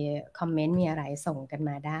มีคอมเมนต์มีอะไรส่งกัน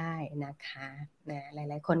มาได้นะคะนะห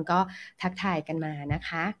ลายๆคนก็ทักทายกันมานะค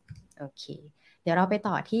ะโอเคเดี๋ยวเราไป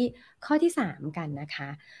ต่อที่ข้อที่3กันนะคะ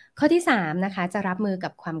ข้อที่3นะคะจะรับมือกั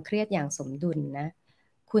บความเครียดอย่างสมดุลนะ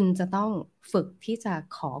คุณจะต้องฝึกที่จะ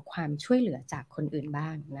ขอความช่วยเหลือจากคนอื่นบ้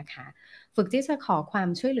างนะคะฝึกที่จะขอความ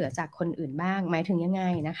ช่วยเหลือจากคนอื่นบ้างหมายถึงยังไง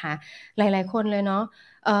นะคะหลายๆคนเลยเนาะ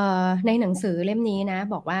ในหนังสือเล่มนี้นะ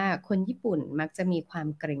บอกว่าคนญี่ปุ่นมักจะมีความ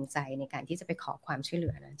เกรงใจในการที่จะไปขอความช่วยเหลื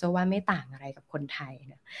อนะจะว่าไม่ต่างอะไรกับคนไทย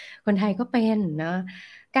นะคนไทยก็เป็นเนาะ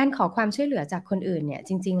การขอความช่วยเหลือจากคนอื่นเนี่ย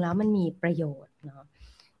จริงๆแล้วมันมีประโยชน์เนาะ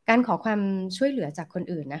การขอความช่วยเหลือจากคน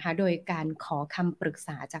อื่นนะคะโดยการขอคำปรึกษ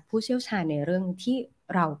าจากผู้เชี่ยวชาญในเรื่องที่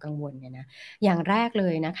เรากังวลเนี่ยนะอย่างแรกเล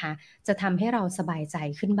ยนะคะจะทำให้เราสบายใจ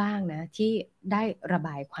ขึ้นบ้างนะที่ได้ระบ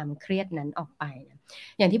ายความเครียดนั้นออกไปนะ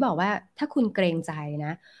อย่างที่บอกว่าถ้าคุณเกรงใจน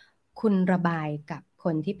ะคุณระบายกับค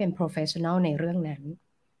นที่เป็น professional ในเรื่องนั้น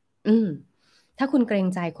ถ้าคุณเกรง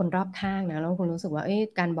ใจคนรอบข้างนะแล้วคุณรู้สึกว่า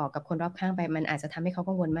การบอกกับคนรอบข้างไปมันอาจจะทำให้เขา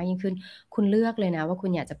กังวลมากยิ่งขึ้นคุณเลือกเลยนะว่าคุ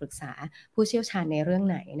ณอยากจะปรึกษาผู้เชี่ยวชาญในเรื่อง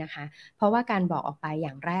ไหนนะคะเพราะว่าการบอกออกไปอ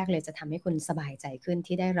ย่างแรกเลยจะทำให้คุณสบายใจขึ้น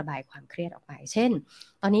ที่ได้ระบายความเครียดออกไปเช่น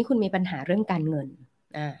ตอนนี้คุณมีปัญหาเรื่องการเงิน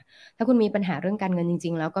ถ้าคุณมีปัญหาเรื่องการเงินจ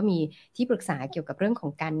ริงๆแล้วก็มีที่ปรึกษาเกี่ยวกับเรื่องขอ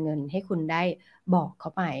งการเงินให้คุณได้บอกเขา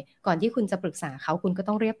ไปก่อนที่คุณจะปรึกษาเขาคุณก็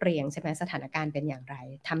ต้องเรียบเรียงใช่ไหมสถานการณ์เป็นอย่างไร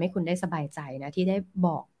ทำให้คุณได้สบายใจนะที่ได้บ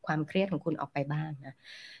อกความเครียดของคุณออกไปบ้างนะ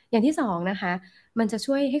อย่างที่2นะคะมันจะ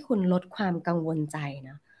ช่วยให้คุณลดความกังวลใจน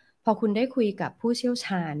ะพอคุณได้คุยกับผู้เชี่ยวช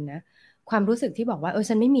าญนะความรู้สึกที่บอกว่า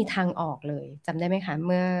ฉันไม่มีทางออกเลยจำได้ไหมคะเ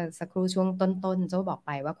มื่อสักครู่ช่วงต้นๆโจ้บอกไ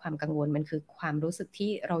ปว่าความกังวลมันคือความรู้สึก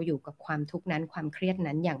ที่เราอยู่กับความทุกข์นั้นความเครียด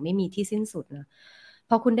นั้นอย่างไม่มีที่สิ้นสุดเนาะ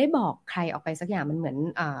พอคุณได้บอกใครออกไปสักอย่างมันเหมือน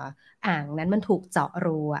อ่างนั้นมันถูกเจาะ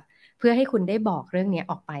รูอะเพื่อให้คุณได้บอกเรื่องนี้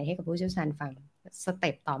ออกไปให้กับผู้เชี่ยวชาญฟังสเ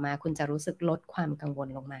ต็ปต่อมาคุณจะรู้สึกลดความกังวล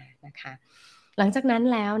ลงมานะคะหลังจากนั้น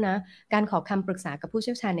แล้วนะการขอคำปรึกษากับผู้เ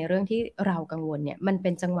ชี่ยวชาญในเรื่องที่เรากังวลเนี่ยมันเป็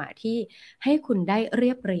นจังหวะที่ให้คุณได้เรี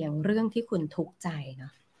ยบเรียงเรื่องที่คุณทุกข์ใจเนา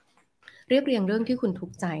ะเรียบเรียงเรื่องที่คุณทุ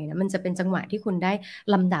กข์ใจนะมันจะเป็นจังหวะที่คุณได้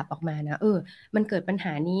ลำดับออกมานะมันเกิดปัญห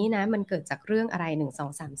านี้นะมันเกิดจากเรื่องอะไร1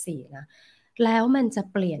 2 3 4นะแล้วมันจะ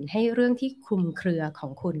เปลี่ยนให้เรื่องที่คลุมเครือขอ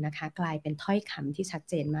งคุณนะคะกลายเป็นถ้อยคำที่ชัด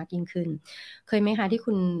เจนมากยิ่งขึ้นเคยไหมคะที่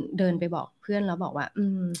คุณเดินไปบอกเพื่อนแล้วบอกว่า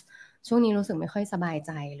ช่วงนี้รู้สึกไม่ค่อยสบายใ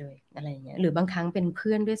จเลยอะไรเงี้ยหรือบางครั้งเป็นเ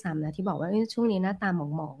พื่อนด้วยซ้ำนะที่บอกว่าช่วงนี้หน้าตาห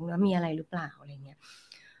มองๆแล้วมีอะไรหรือเปล่าอะไรเงี้ย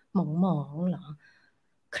หมองๆเหรอ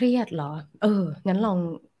เครียดเหรองั้นลอง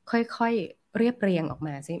ค่อยๆเรียบเรียงออกม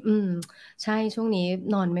าสิใช่ช่วงนี้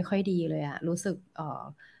นอนไม่ค่อยดีเลยอะรู้สึก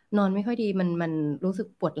นอนไม่ค่อยดีมันรู้สึก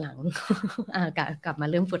ปวดหลัง กลับมา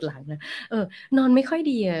เรื่องปวดหลังนะนอนไม่ค่อย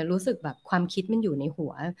ดีอะรู้สึกแบบความคิดมันอยู่ในหั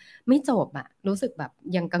วไม่จบอะรู้สึกแบบ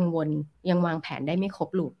ยังกังวลยังวางแผนได้ไม่ครบ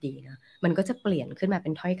ลูปดีนะมันก็จะเปลี่ยนขึ้นมาเป็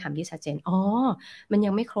นถ้อยคำที่ชัดเจนมันยั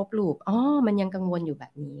งไม่ครบลูปมันยังกังวลอยู่แบ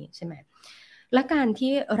บนี้ใช่ไหม และการ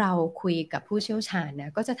ที่เราคุยกับผู้เชี่ยวชาญน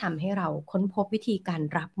ะก็จะทำให้เราค้นพบวิธีการ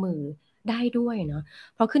รับมือได้ด้วยเนาะ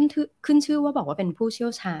เพราะขึ้นชื่อว่าบอกว่าเป็นผู้เชี่ย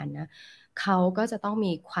วชาญนะเขาก็จะต้อง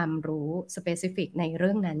มีความรู้ specific ในเ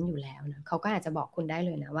รื่องนั้นอยู่แล้วนะเขาก็อาจจะบอกคุณได้เ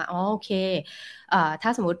ลยนะว่าอ๋อโอเคถ้า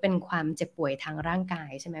สมมุติเป็นความเจ็บป่วยทางร่างกาย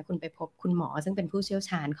ใช่ไหมคุณไปพบคุณหมอซึ่งเป็นผู้เชี่ยวช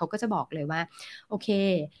าญเขาก็จะบอกเลยว่าโอเค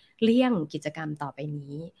เลี่ยงกิจกรรมต่อไป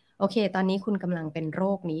นี้โอเคตอนนี้คุณกำลังเป็นโร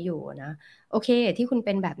คนี้อยู่นะโอเคที่คุณเ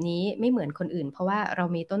ป็นแบบนี้ไม่เหมือนคนอื่นเพราะว่าเรา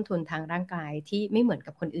มีต้นทุนทางร่างกายที่ไม่เหมือน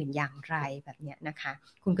กับคนอื่นอย่างไรแบบเนี้ยนะคะ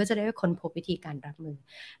คุณก็จะได้ค้นพบวิธีการรับมือ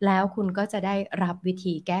แล้วคุณก็จะได้รับวิ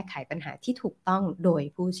ธีแก้ไขปัญหาที่ถูกต้องโดย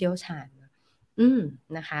ผู้เชี่ยวชาญ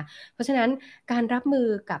นะคะเพราะฉะนั้นการรับมือ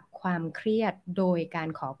กับความเครียดโดยการ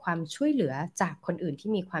ขอความช่วยเหลือจากคนอื่น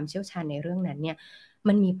ที่มีความเชี่ยวชาญในเรื่องนั้นเนี่ย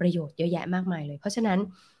มันมีประโยชน์เยอะแยะมากมายเลยเพราะฉะนั้น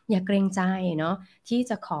อย่าเกรงใจเนาะที่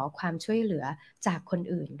จะขอความช่วยเหลือจากคน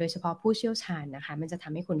อื่นโดยเฉพาะผู้เชี่ยวชาญนะคะมันจะท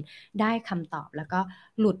ำให้คุณได้คำตอบแล้วก็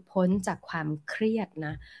หลุดพ้นจากความเครียดน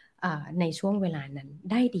ะในช่วงเวลานั้น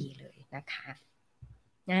ได้ดีเลยนะคะ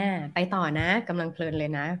ไปต่อนะกำลังเพลินเล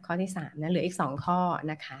ยนะข้อที่3นะเหลืออีก2ข้อ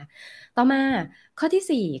นะคะต่อมาข้อ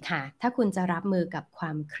ที่4ค่ะถ้าคุณจะรับมือกับคว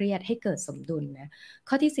ามเครียดให้เกิดสมดุลนะ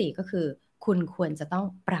ข้อที่4ก็คือคุณควรจะต้อง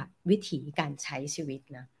ปรับวิถีการใช้ชีวิต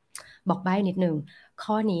นะบอกใบ้นิดนึง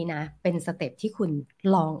ข้อนี้นะเป็นสเต็ปที่คุณ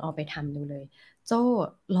ลองเอาไปทำดูเลยโจ้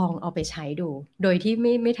ลองเอาไปใช้ดูโดยที่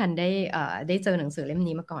ไม่ทันได้เจอหนังสือเล่ม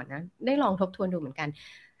นี้มาก่อนนะได้ลองทบทวนดูเหมือนกัน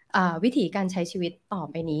วิธีการใช้ชีวิตต่อ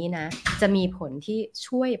ไปนี้นะจะมีผลที่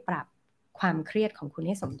ช่วยปรับความเครียดของคุณใ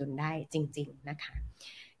ห้สมดุลได้จริงๆนะคะ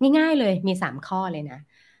ง่ายๆเลยมี3ข้อเลยนะ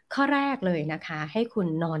ข้อแรกเลยนะคะให้คุณ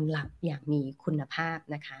นอนหลับอย่างมีคุณภาพ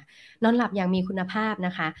นะคะนอนหลับอย่างมีคุณภาพน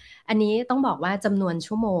ะคะอันนี้ต้องบอกว่าจำนวน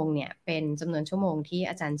ชั่วโมงเนี่ยเป็นจำนวนชั่วโมงที่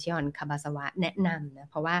อาจารย์ชิออนคาบาสวะแนะนำนะ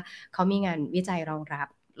เพราะว่าเขามีงานวิจัยรองรับ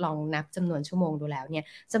ลองนับจำนวนชั่วโมงดูแล้วเนี่ย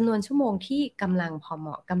จำนวนชั่วโมงที่กำลังพอเหม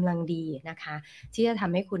าะกำลังดีนะคะที่จะท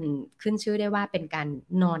ำให้คุณขึ้นชื่อได้ว่าเป็นการ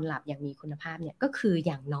นอนหลับอย่างมีคุณภาพเนี่ยก็คืออ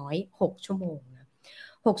ย่างน้อย6ชั่วโมงนะ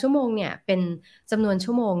6ชั่วโมงเนี่ยเป็นจำนวน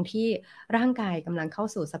ชั่วโมงที่ร่างกายกำลังเข้า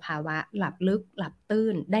สู่สภาวะหลับลึกหลับตื้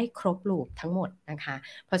นได้ครบลูปทั้งหมดนะคะ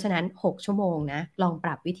เพราะฉะนั้น6ชั่วโมงนะลองป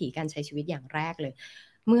รับวิถีการใช้ชีวิตอย่างแรกเลย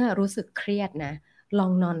เมื่อรู้สึกเครียดนะลอ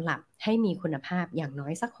งนอนหลับให้มีคุณภาพอย่างน้อ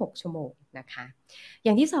ยสัก6ชั่วโมงนะคะอ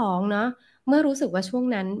ย่างที่2เนาะเมื่อรู้สึกว่าช่วง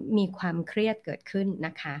นั้นมีความเครียดเกิดขึ้นน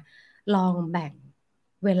ะคะลองแบ่ง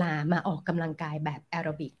เวลามาออกกำลังกายแบบแอโร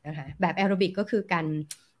บิกนะคะแบบแอโรบิกก็คือการ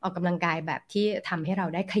ออกกำลังกายแบบที่ทำให้เรา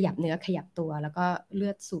ได้ขยับเนื้อขยับตัวแล้วก็เลื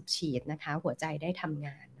อดสูบฉีดนะคะหัวใจได้ทำง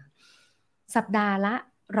านสัปดาห์ละ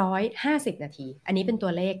150นาทีอันนี้เป็นตั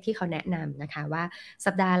วเลขที่เขาแนะนำนะคะว่า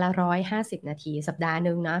สัปดาห์ละ150นาทีสัปดาห์ห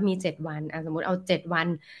นึ่งเนาะมี7วันสมมุติเอา7วัน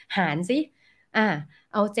หารสิ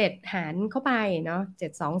เอา7หารเข้าไปเนาะ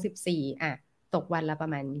7 2 14ตกวันละประ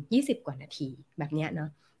มาณ20กว่านาทีแบบเนี้ยเนา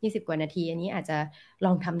ะ20กว่านาทีอันนี้อาจจะล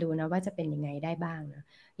องทำดูนะว่าจะเป็นยังไงได้บ้างนะ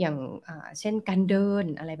อย่างเช่นการเดิน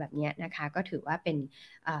อะไรแบบนี้นะคะก็ถือว่าเป็น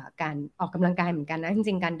การออกกำลังกายเหมือนกันนะจ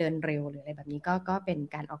ริงๆการเดินเร็วหรืออะไรแบบนี้ก็เป็น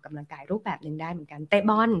การออกกำลังกายรูปแบบหนึ่งได้เหมือนกันเตะ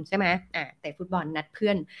บอลใช่ไหมเตะฟุตบอลนัดเพื่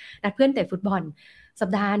อนเตะฟุตบอลสัป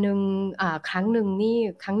ดาห์หนึ่งครั้งหนึ่งนี่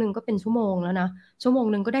ครั้งหนึ่งก็เป็นชั่วโมงแล้วนะชั่วโมง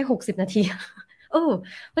หนึ่งก็ได้60นาที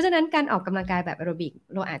เพราะฉะนั้นการออกกำลังกายแบบแอโรบิก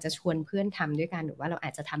เราอาจจะชวนเพื่อนทำด้วยกันหรือว่าเราอ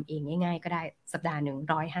าจจะทำเองง่ายๆก็ได้สัปดาห์หนึ่ง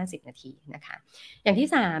150นาทีนะคะอย่างที่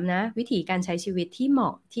3นะวิธีการใช้ชีวิตที่เหมา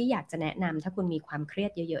ะที่อยากจะแนะนำถ้าคุณมีความเครีย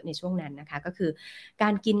ดเยอะๆในช่วงนั้นนะคะก็คือกา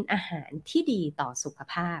รกินอาหารที่ดีต่อสุข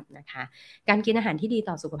ภาพนะคะการกินอาหารที่ดี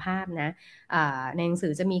ต่อสุขภาพนะในหนังสื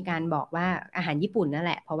อจะมีการบอกว่าอาหารญี่ปุ่นนั่นแ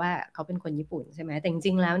หละเพราะว่าเขาเป็นคนญี่ปุ่นใช่ไหมแต่จ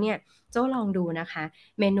ริงๆแล้วเนี่ยโจ้ลองดูนะคะ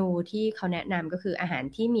เมนูที่เขาแนะนำก็คืออาหาร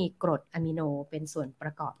ที่มีกรดอะมิโนเป็นส่วนปร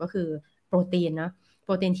ะกอบก็คือโปรตีนเนาะโป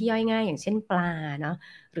รตีนที่ย่อยง่ายอย่างเช่นปลาเนาะ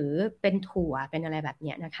หรือเป็นถั่วเป็นอะไรแบบเ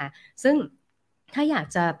นี้ยนะคะซึ่งถ้าอยาก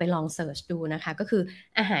จะไปลองเสิร์ชดูนะคะก็คือ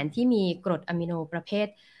อาหารที่มีกรดอะมิโนประเภท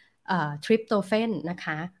ทริปโตเฟนนะค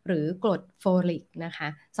ะหรือกรดโฟลิกนะคะ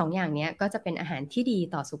2 อย่างนี้ก็จะเป็นอาหารที่ดี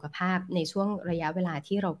ต่อสุขภาพในช่วงระยะเวลา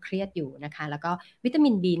ที่เราเครียดอยู่นะคะแล้วก็วิตามิ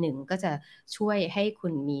น B1 ก็จะช่วยให้คุ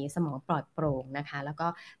ณมีสมองปลอดโปร่งนะคะแล้วก็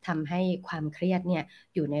ทำให้ความเครียดเนี่ย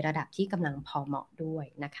อยู่ในระดับที่กำลังพอเหมาะด้วย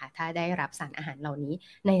นะคะถ้าได้รับสารอาหารเหล่านี้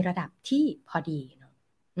ในระดับที่พอดีเนาะ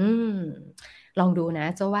ลองดูนะ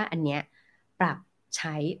เจ้าว่าอันเนี้ยปรับใ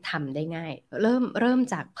ช้ทำได้ง่ายเริ่ม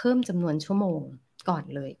จากเพิ่มจำนวนชั่วโมงก่อน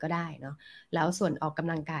เลยก็ได้เนาะแล้วส่วนออกก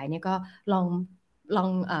ำลังกายเนี่ยก็ลอง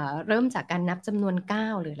เริ่มจากการนับจำนวนก้า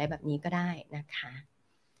วหรืออะไรแบบนี้ก็ได้นะคะ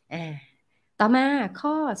ต่อมา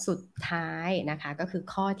ข้อสุดท้ายนะคะก็คือ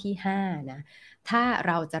ข้อที่5นะถ้าเ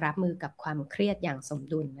ราจะรับมือกับความเครียดอย่างสม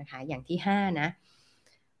ดุลนะคะอย่างที่5นะ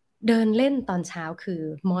เดินเล่นตอนเช้าคือ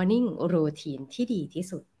morning routine ที่ดีที่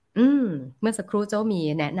สุด เมื่อสักครู่โจ้มี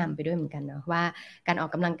แนะนำไปด้วยเหมือนกันเนาะว่าการออ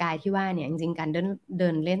กกำลังกายที่ว่าเนี่ยจริงๆการเดิ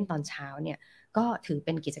นเล่นตอนเช้าเนี่ยก็ถือเ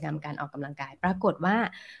ป็นกิจกรรมการออกกำลังกายปรากฏว่า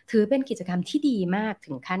ถือเป็นกิจกรรมที่ดีมาก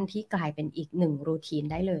ถึงขั้นที่กลายเป็นอีกหนึ่งรูทีน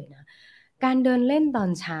ได้เลยนะการเดินเล่นตอ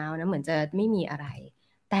นเช้านะเหมือนจะไม่มีอะไร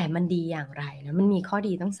แต่มันดีอย่างไรนะมันมีข้อ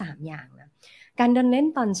ดีตั้ง3อย่างนะการเดินเล่น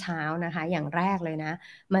ตอนเช้านะคะอย่างแรกเลยนะ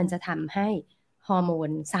มันจะทำให้ฮอร์โม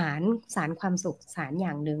นสารความสุขสารอ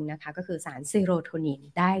ย่างหนึ่งนะคะก็คือสารเซโรโทนิน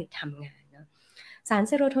ได้ทำงานเนาะสารเ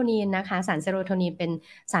ซโรโทนินนะคะสารเซโรโทนินเป็น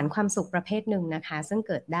สารความสุขประเภทหนึ่งนะคะซึ่ง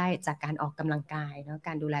เกิดได้จากการออกกำลังกายเนาะก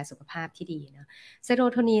ารดูแลสุขภาพที่ดีเนาะเซโร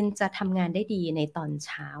โทนินจะทำงานได้ดีในตอนเ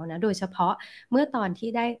ช้านะโดยเฉพาะเมื่อตอนที่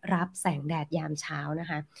ได้รับแสงแดดยามเช้านะ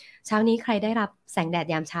คะเช้านี้ใครได้รับแสงแดด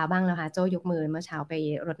ยามเช้าบ้างแล้วคะโจยกมือเมื่อเช้าไป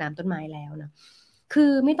รดน้ำต้นไม้แล้วเนาะคื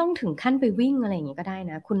อไม่ต้องถึงขั้นไปวิ่งอะไรอย่างนี้ก็ได้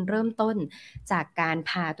นะคุณเริ่มต้นจากการ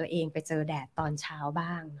พาตัวเองไปเจอแดดตอนเช้า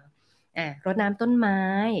บ้างเนาะรดน้ำต้นไม้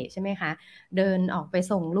ใช่ไหมคะเดินออกไป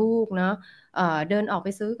ส่งลูกเนาะเดินออกไป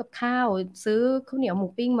ซื้อกับข้าวซื้อข้าวเหนียวหมู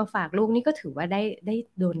ปิ้งมาฝากลูกนี่ก็ถือว่าได้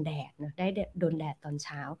โดนแดดนะได้โดนแดดตอนเ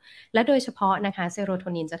ช้าและโดยเฉพาะนะคะเซโรโท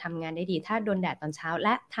นินจะทำงานได้ดีถ้าโดนแดดตอนเช้าแล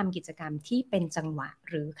ะทำกิจกรรมที่เป็นจังหวะ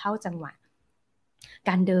หรือเข้าจังหวะก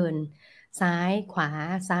ารเดินซ้ายขวา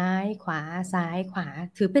ซ้ายขวาซ้ายขวา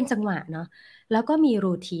ถือเป็นจังหวะเนาะแล้วก็มี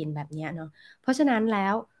รูทีนแบบนี้เนาะเพราะฉะนั้นแล้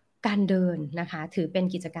วการเดินนะคะถือเป็น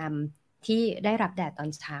กิจกรรมที่ได้รับแดดตอน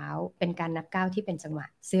เช้าเป็นการนับก้าวที่เป็นจังหวะ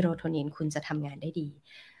เซโรโทนินคุณจะทำงานได้ดี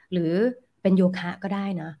หรือเป็นโยคะก็ได้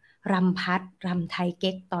นะรำพัดรำไทเ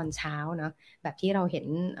ก๊กตอนเช้าเนาะแบบที่เราเห็น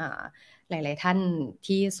หลายๆท่าน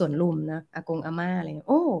ที่สวนลุมนะอากงอาม่าอะไร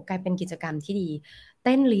โอ้กลายเป็นกิจกรรมที่ดีเ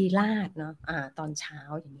ต้นลีลาศเนาะตอนเช้า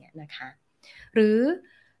อย่างเงี้ยนะคะหรือ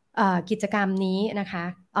กิจกรรมนี้นะคะ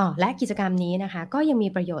และกิจกรรมนี้นะคะก็ยังมี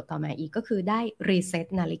ประโยชน์ต่อมาอีกก็คือได้รีเซ็ต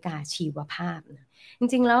นาฬิกาชีวภาพนะจ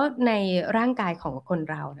ริงๆแล้วในร่างกายของคน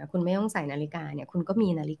เรานะคุณไม่ต้องใส่นาฬิกาเนี่ยคุณก็มี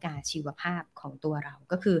นาฬิกาชีวภาพของตัวเรา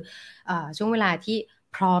ก็คือช่วงเวลาที่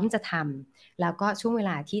พร้อมจะทำแล้วก็ช่วงเว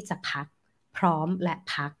ลาที่จะพักพร้อมและ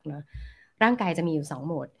พักเนาะร่างกายจะมีอยู่2โ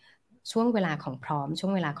หมดช่วงเวลาของพร้อมช่ว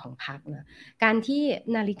งเวลาของพักนะการที่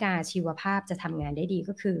นาฬิกาชีวภาพจะทำงานได้ดี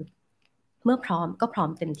ก็คือเมื่อพร้อมก็พร้อม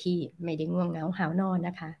เต็มที่ไม่ได้ง่วงเหงาหาวนอนน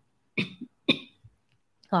ะคะ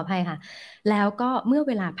ขออภัยค่ะแล้วก็เมื่อเ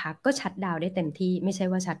วลาพักก็ชัตดาวน์ได้เต็มที่ไม่ใช่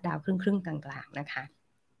ว่าชัตดาวน์ครึ่งกลางๆนะคะ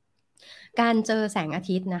การเจอแสงอา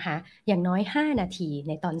ทิตย์นะคะอย่างน้อย5นาทีใ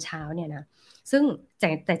นตอนเช้าเนี่ยนะซึ่ง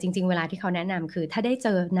แต่จริงๆเวลาที่เขาแนะนำคือถ้าได้เจ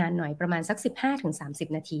อนานหน่อยประมาณสัก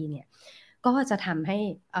15-30นาทีเนี่ยก็จะทำให้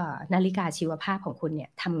นาฬิกาชีวภาพของคุณเนี่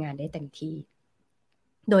ยทำงานได้เต็มที่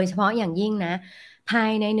โดยเฉพาะอย่างยิ่งนะภา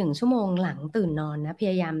ยใน1ชั่วโมงหลังตื่นนอนนะพ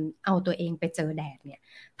ยายามเอาตัวเองไปเจอแดดเนี่ย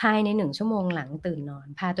ภายใน1ชั่วโมงหลังตื่นนอน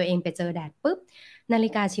พาตัวเองไปเจอแดดปุ๊บนา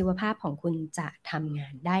ฬิกาชีวภาพของคุณจะทำงา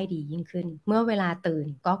นได้ดียิ่งขึ้นเมื่อเวลาตื่น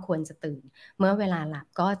ก็ควรจะตื่นเมื่อเวลาหลับ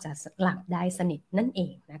ก็จะหลับได้สนิทนั่นเอ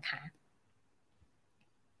งนะคะ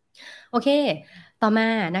โอเคต่อมา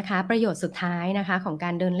นะคะประโยชน์สุดท้ายนะคะของกา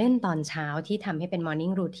รเดินเล่นตอนเช้าที่ทำให้เป็น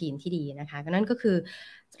Morning Routine ที่ดีนะคะนั่นก็คือ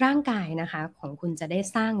ร่างกายนะคะของคุณจะได้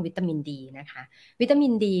สร้างวิตามินดีนะคะวิตามิ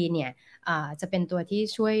นดีเนี่ยจะเป็นตัวที่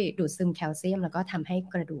ช่วยดูดซึมแคลเซียมแล้วก็ทำให้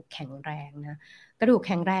กระดูกแข็งแรงนะกระดูกแ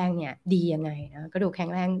ข็งแรงเนี่ยดียังไงนะกระดูกแข็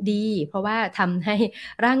งแรงดีเพราะว่าทำให้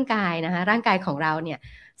ร่างกายนะคะร่างกายของเราเนี่ย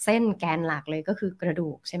เส้นแกนหลักเลยก็คือกระดู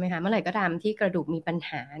กใช่ไหมคะเมื่อไหร่ก็ตามที่กระดูกมีปัญห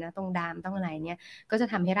านะต้องดามต้องอะไรเนี่ยก็จะ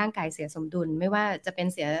ทำให้ร่างกายเสียสมดุลไม่ว่าจะเป็น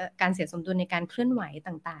การเสียสมดุลในการเคลื่อนไหว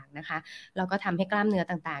ต่างๆนะคะแล้วก็ทำให้กล้ามเนื้อ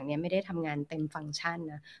ต่างๆเนี่ยไม่ได้ทำงานเต็มฟังก์ชัน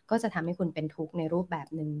นะก็จะทำให้คุณเป็นทุกข์ในรูปแบบ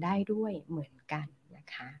หนึ่งได้ด้วยเหมือนกันนะ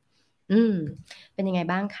คะเป็นยังไง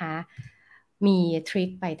บ้างคะมีทริค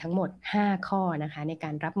ไปทั้งหมด5ข้อนะคะในก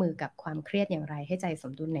ารรับมือกับความเครียดอย่างไรให้ใจส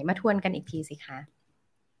มดุลไหนมาทวนกันอีกทีสิคะ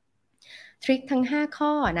ทริคทั้ง5ข้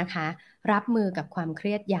อนะคะรับมือกับความเค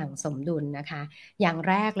รียดอย่างสมดุลนะคะอย่าง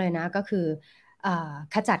แรกเลยนะก็คือ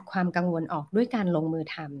ขจัดความกังวลออกด้วยการลงมือ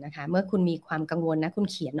ทำนะคะเมื่อคุณมีความกังวลนะคุณ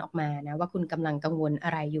เขียนออกมานะว่าคุณกำลังกังวลอ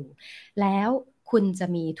ะไรอยู่แล้วคุณจะ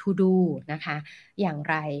มี to do นะคะอย่าง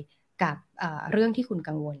ไรกับเรื่องที่คุณ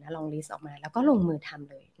กังวลนะลองลิสต์ออกมาแล้วก็ลงมือทำ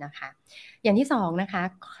เลยนะคะอย่างที่2นะคะ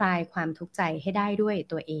คลายความทุกข์ใจให้ได้ด้วย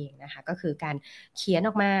ตัวเองนะคะก็คือการเขียนอ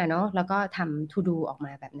อกมาเนาะแล้วก็ทำ to do ออกม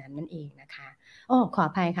าแบบนั้นนั่นเองนะคะขอ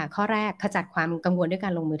อภัยค่ะข้อแรกขจัดความกังวลด้วยกา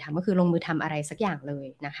รลงมือทำก็คือลงมือทำอะไรสักอย่างเลย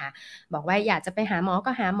นะคะบอกว่าอยากจะไปหาหมอ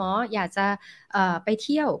ก็หาหมออยากจะไปเ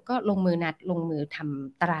ที่ยวก็ลงมือท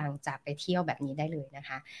ำตารางจากไปเที่ยวแบบนี้ได้เลยนะค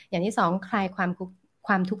ะอย่างที่2คลายความ ค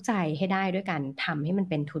วามทุกข์ใจให้ได้ด้วยการทำให้มัน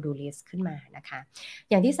เป็น to do list ขึ้นมานะคะ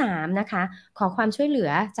อย่างที่3นะคะขอความช่วยเหลือ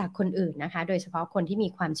จากคนอื่นนะคะโดยเฉพาะคนที่มี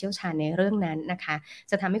ความเชี่ยวชาญในเรื่องนั้นนะคะ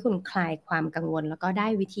จะทำให้คุณคลายความกังวลแล้วก็ได้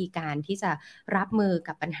วิธีการที่จะรับมือ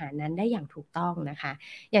กับปัญหานั้นได้อย่างถูกต้องนะคะ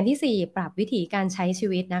อย่างที่4ปรับวิธีการใช้ชี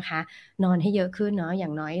วิตนะคะนอนให้เยอะขึ้นเนาะอย่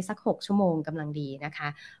างน้อยสัก6ชั่วโมงกำลังดีนะคะ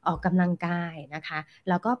ออกกำลังกายนะคะ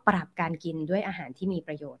แล้วก็ปรับการกินด้วยอาหารที่มีป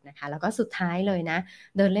ระโยชน์นะคะแล้วก็สุดท้ายเลยนะ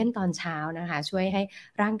เดินเล่นตอนเช้านะคะช่วยให้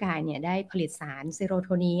ร่างกายเนี่ยได้ผลิตสารเซโรโท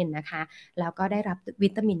นินนะคะแล้วก็ได้รับวิ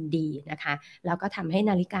ตามินดีนะคะแล้วก็ทำให้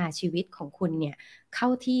นาฬิกาชีวิตของคุณเนี่ยเข้า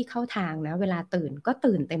ที่เข้าทางนะเวลาตื่นก็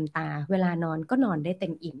ตื่นเต็มตาเวลานอนก็นอนได้เต็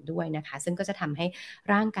มอิ่มด้วยนะคะซึ่งก็จะทำให้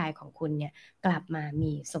ร่างกายของคุณเนี่ยกลับมา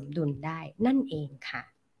มีสมดุลได้นั่นเองค่ะ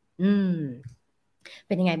เ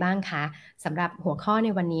ป็นยังไงบ้างคะสำหรับหัวข้อใน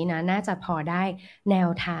วันนี้นะน่าจะพอได้แนว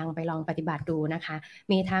ทางไปลองปฏิบัติดูนะคะ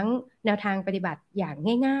มีทั้งแนวทางปฏิบัติอย่าง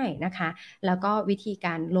ง่ายๆนะคะแล้วก็วิธีก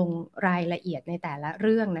ารลงรายละเอียดในแต่ละเ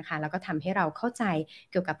รื่องนะคะแล้วก็ทำให้เราเข้าใจ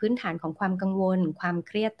เกี่ยวกับพื้นฐานของความกังวลความเ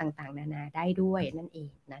ครียดต่างๆนานาได้ด้วยนั่นเอ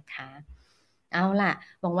งนะคะเอาล่ะ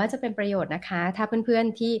หวังว่าจะเป็นประโยชน์นะคะถ้าเพื่อน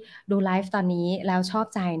ๆที่ดูไลฟ์ตอนนี้แล้วชอบ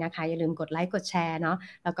ใจนะคะอย่าลืมกดไลค์กดแชร์เนาะ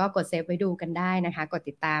แล้วก็กดเซฟไว้ดูกันได้นะคะกด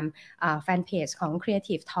ติดตามแฟนเพจของ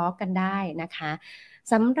Creative Talk กันได้นะคะ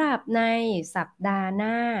สำหรับในสัปดาห์ห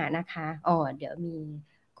น้านะคะเดี๋ยวมี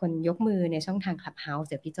คนยกมือในช่องทาง Clubhouse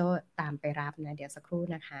เดี๋ยวพี่โจ้ตามไปรับนะเดี๋ยวสักครู่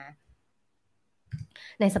นะคะ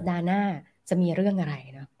ในสัปดาห์หน้าจะมีเรื่องอะไร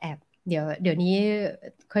เนาะเดี๋ยวนี้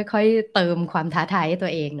ค่อยๆเติมความท้าทายให้ตั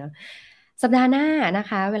วเองเนาะสัปดาห์หน้านะ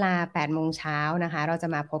คะเวลา 8 โมงเช้านะคะเราจะ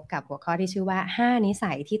มาพบกับหัวข้อที่ชื่อว่า 5 นิ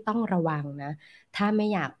สัยที่ต้องระวังนะถ้าไม่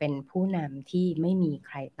อยากเป็นผู้นำที่ไม่มีใ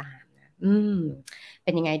ครตามนะเป็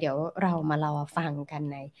นยังไงเดี๋ยวเรามารอฟังกัน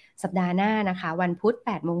ในสัปดาห์หน้านะคะวันพุธ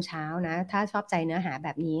 8 โมงเช้านะถ้าชอบใจเนื้อหาแบ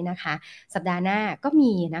บนี้นะคะสัปดาห์หน้าก็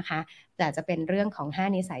มีนะคะแต่จะเป็นเรื่องของ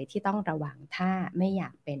 5 นิสัยที่ต้องระวังถ้าไม่อยา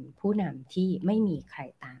กเป็นผู้นำที่ไม่มีใคร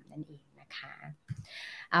ตามนั่นเองนะคะ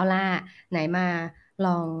เอาล่ะไหนมาล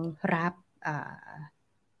องรับ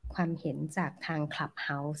ความเห็นจากทาง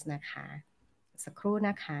Clubhouse นะคะสักครู่น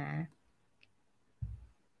ะคะ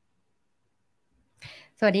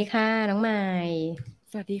สวัสดีค่ะน้องไมค์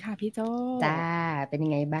สวัสดีค่ะพี่โจ้จ้าเป็นยั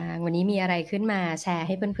งไงบ้างวันนี้มีอะไรขึ้นมาแชร์ใ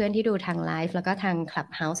ห้เพื่อนๆที่ดูทางไลฟ์แล้วก็ทาง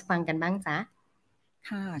Clubhouse ฟังกันบ้างจ๊ะ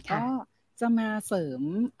ค่ะก็จะมาเสริม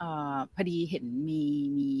พอดีเห็นมี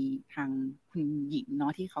ทางคุณหญิงเนา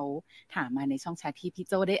ะที่เขาถามมาในช่องแชทที่พี่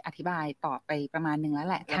โจ้ได้อธิบายต่อไปประมาณนึงแล้ว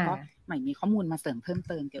แหละแล้วก็ใหม่มีข้อมูลมาเสริมเพิ่ม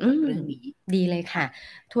เติมเกี่ยวกับเรื่องนี้ดีเลยค่ะ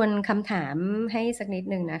ทวนคำถามให้สักนิด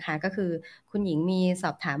นึงนะคะก็คือคุณหญิงมีส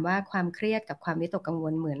อบถามว่าความเครียดกับความวิตกกังว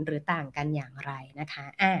ลเหมือนหรือต่างกันอย่างไรนะคะ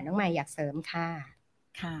น้องใหม่อยากเสริมค่ะ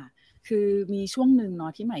ค่ะคือมีช่วงหนึ่งเนา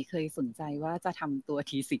ะที่ใหม่เคยสนใจว่าจะทำตัว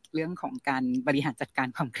ทีสิทธิ์เรื่องของการบริหารจัดการ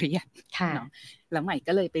ความเครียดเนาะแล้วใหม่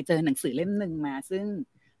ก็เลยไปเจอหนังสือเล่มหนึ่งมาซึ่ง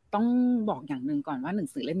ต้องบอกอย่างหนึ่งก่อนว่าหนัง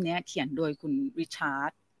สือเล่มนี้เขียนโดยคุณริชาร์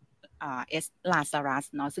ดลาซารัส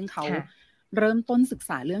เนาะซึ่งเขาเริ่มต้นศึก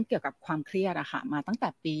ษาเรื่องเกี่ยวกับความเครียดอะค่ะมาตั้งแต่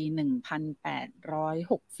ปี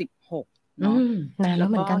 1866เนาะแล้ว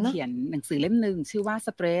ก็เขียนหนังสือเล่มหนึ่งชื่อว่า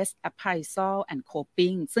Stress Appraisal and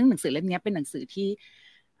Coping ซึ่งหนังสือเล่มนี้เป็นหนังสือที่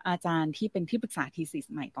อาจารย์ที่เป็นที่ปรึกษาทีสิส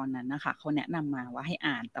ใหม่ตอนนั้นนะคะเขาแนะนำมาว่าให้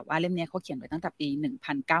อ่านแต่ว่าเล่มนี้เขาเขียนไว้ตั้งแต่ปี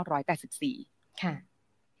 1984ค่ะ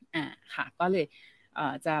ค่ะก็เลย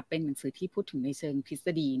จะเป็นหนังสือที่พูดถึงในเชิงทฤษ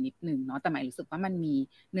ฎีนิดนึงเนาะแต่หมายรู้สึกว่ามันมี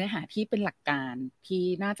เนื้อหาที่เป็นหลักการที่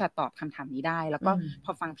น่าจะตอบคำถามนี้ได้แล้วก็พ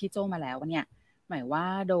อฟังพี่โจมาแล้วเนี่ยหมายว่า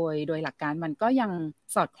โดยหลักการมันก็ยัง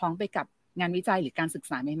สอดคล้องไปกับงานวิจัยหรือการศึก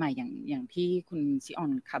ษาใหม่ๆอย่างที่คุณชิออ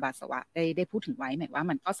นคาบาสวะได้พูดถึงไว้หมายว่า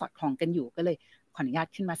มันก็สอดคล้องกันอยู่ก็เลยขออนุญาต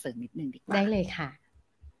ขึ้นมาเสริมนิดนึงดีกว่าได้เลยค่ะ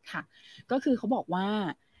ค่ะก็คือเขาบอกว่า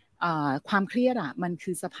ความเครียดมัน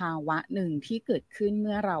คือสภาวะหนึ่งที่เกิดขึ้นเ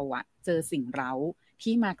มื่อเราเจอสิ่งเร้า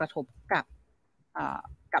ที่มากระทบ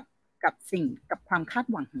กับสิ่งกับความคาด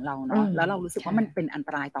หวังของเราเนาะแล้วเรารู้สึกว่ามันเป็นอันต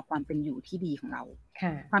รายต่อความเป็นอยู่ที่ดีของเรา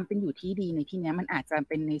ความเป็นอยู่ที่ดีในที่นี้มันอาจจะ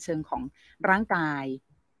เป็นในเชิงของร่างกาย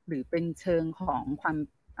หรือเป็นเชิงของคว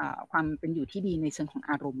ามเป็นอยู่ที่ดีในเชิงของ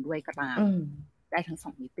อารมณ์ด้วยก็ตามได้ทั้งส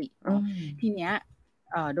องมิติเนาะทีเนี้ย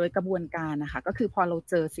โดยกระบวนการนะคะก็คือพอเรา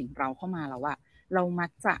เจอสิ่งเราเข้ามาแล้วเรามั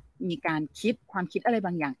กจะมีการความคิดอะไรบ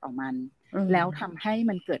างอย่างต่อมันแล้วทำให้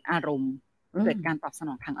มันเกิดอารมณ์เกิดการตอบสน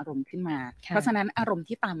องทางอารมณ์ขึ้นมาเพราะฉะนั้นอารมณ์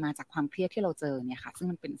ที่ตามมาจากความเครียดที่เราเจอเนี่ยค่ะซึ่ง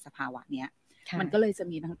มันเป็นสภาวะเนี้ยมันก็เลยจะ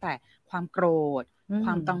มีตั้งแต่ความโกรธคว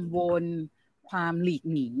ามกังวลความหลีก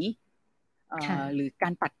หนีหรือกา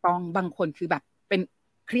รปัดป้องบางคนคือแบบเป็น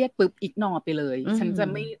เครียดปุ๊บอิกนอไปเลยฉันจะ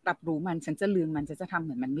ไม่รับรู้มันฉันจะลืมมันฉันจะทำเห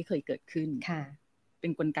มือนมันไม่เคยเกิดขึ้นเป็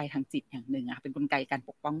นกลไกทางจิตอย่างหนึ่งเป็นกลไกการป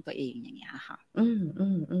กป้องตัวเองอย่างเงี้ยค่ะ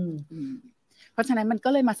เพราะฉะนั้นมันก็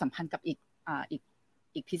เลยมาสัมพันธ์กับอีก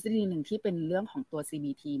อีกทฤษฎีหนึ่งที่เป็นเรื่องของตัว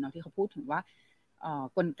CBT เนาะที่เขาพูดถึงว่า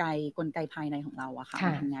กลไกภายในของเราอะค่ะมั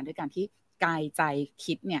นทำงานด้วยการที่กายใจ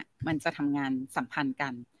คิดเนี่ยมันจะทำงานสัมพันธ์กั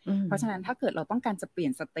นเพราะฉะนั้นถ้าเกิดเราต้องการจะเปลี่ย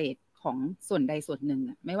นสเตจของส่วนใดส่วนหนึ่ง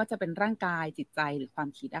ไม่ว่าจะเป็นร่างกายจิตใจหรือความ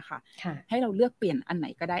คิดอะค่ะให้เราเลือกเปลี่ยนอันไหน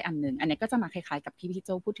ก็ได้อันหนึ่งอันนี้ก็จะมาคล้ายๆกับที่พี่โจ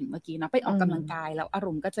พูดถึงเมื่อกี้เนาะไปออกกำลังกายแล้วอาร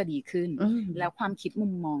มณ์ก็จะดีขึ้นแล้วความคิดมุ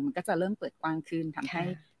มมองมันก็จะเริ่มเปิดกว้างขึ้นทำให้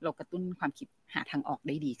เรากระตุ้นความคิดหาทางออกไ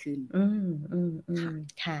ด้ดีขึ้น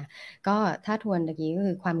ค่ะก็ถ้าทวนตะกี้ก็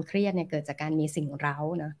คือความเครียดเนี่ยเกิดจากการมีสิ่งเร้า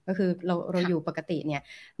นะก็คือเราอยู่ปกติเนี่ย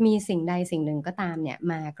มีสิ่งใดสิ่งหนึ่งก็ตามเนี่ย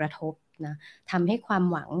มากระทบนะทำให้ความ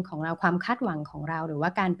หวังของเราความคาดหวังของเราหรือว่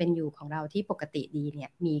าการเป็นอยู่ของเราที่ปกติดีเนี่ย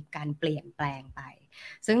มีการเปลี่ยนแปลงไป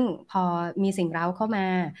ซึ่งพอมีสิ่งเร้าเข้ามา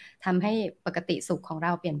ทำให้ปกติสุขของเร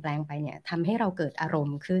าเปลี่ยนแปลงไปเนี่ยทำให้เราเกิดอารม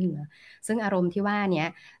ณ์ขึ้นนะซึ่งอารมณ์ที่ว่านี้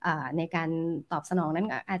ในการตอบสนองนั้น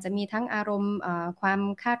อาจจะมีทั้งอารมณ์ความ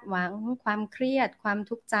คาดหวังความเครียดความ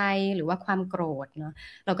ทุกข์ใจหรือว่าความโกรธเนาะ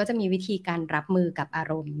เราก็จะมีวิธีการรับมือกับอา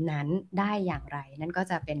รมณ์นั้นได้อย่างไรนั่นก็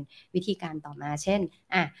จะเป็นวิธีการต่อมาเช่น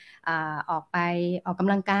ออกไปออกก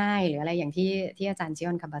ำลังกายหรืออะไรอย่างที่อาจารย์ชิอ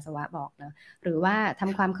อน คาบาซาวะบอกเนาะหรือว่าท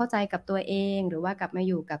ำความเข้าใจกับตัวเองหรือว่ากลับมา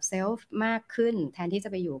อยู่กับเซลฟ์มากขึ้นแทนที่จะ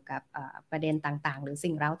ไปอยู่กับประเด็นต่างๆหรือ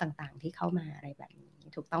สิ่งเร้าต่างๆที่เข้ามาอะไรแบบนี้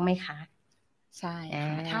ถูกต้องไหมคะใช่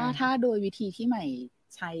ค่ะถ้าโดยวิธีที่ใหม่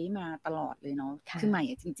ใช้มาตลอดเลยเนาะคือใหม่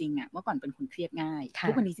จริงๆเมื่อก่อนเป็นคนเครียดง่าย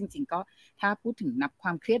ทุกวันนี้จริงๆก็ถ้าพูดถึงนับคว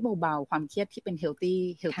ามเครียดเบาๆความเครียดที่เป็น healthy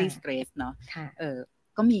stress เนาะ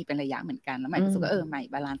ก็มีเป็นระยะเหมือนกันแล้วใหม่รู้สึกว่าใหม่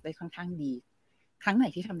บาลานซ์ได้ค่อนข้างดีครั้งไหน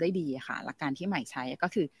ที่ทำได้ดีค่ะหลักการที่ใหม่ใช้ก็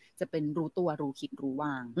คือจะเป็นรู้ตัวรู้คิดรู้ว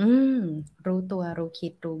างรู้ตัวรู้คิ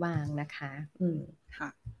ดรู้วางนะคะค่ะ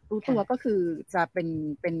รู้ตัวก็คือจะเป็น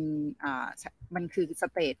มันคือส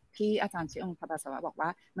เตจที่อาจารย์ชิองค์คาบาซาวะบอกว่า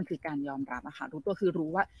มันคือการยอมรับอะค่ะรู้ตัวคือรู้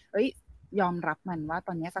ว่าเอ้ยยอมรับมันว่าต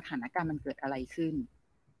อนนี้สถานการณ์มันเกิดอะไรขึ้น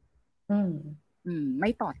ไม่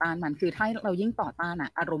ต่อต้านมันคือถ้าเรายิ่งต่อต้าน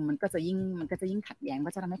อารมณ์มันก็จะยิ่งขัดแย้ง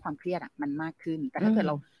ก็จะทำให้ความเครียดมันมากขึ้นแต่ถ้าเกิด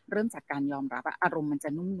เราเริ่มจากการยอมรับอารมณ์มันจะ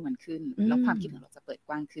นุ่มนวลขึ้นแล้วความคิดของเราจะเปิดก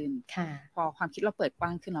ว้างขึ้นพอความคิดเราเปิดกว้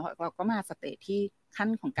างขึ้นแล้วเราก็มาสเตจที่ขั้น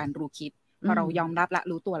ของการรู้คิดพอเรายอมรับละ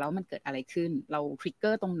รู้ตัวแล้วมันเกิดอะไรขึ้นเราทริกเก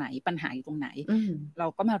อร์ตรงไหนปัญหาอยู่ตรงไหนเรา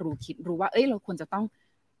ก็มารู้คิดรู้ว่าเราควรจะต้อง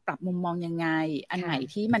ปรับมุมมองยังไงอันไหน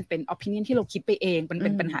ที่มันเป็น opinion ที่เราคิดไปเองมันเป็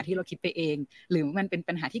นปัญหาที่เราคิดไปเองหรือมันเป็น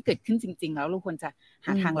ปัญหาที่เกิดขึ้นจริงๆแล้วเราควรจะห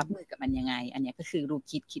าทางรับมือกับมันยังไงอันนี้ก็คือรู้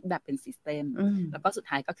คิดแบบเป็น system แล้วก็สุด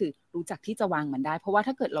ท้ายก็คือรู้จักที่จะวางมันได้เพราะว่า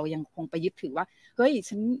ถ้าเกิดเรายังคงไปยึดถือว่าเฮ้ย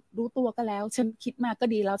ฉันรู้ตัวก็แล้วฉันคิดมาก็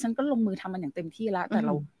ดีแล้วฉันก็ลงมือทำมันอย่างเต็มที่แล้วแต่เ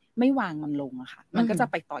ราไม่วางมันลงอะค่ะมันก็จะ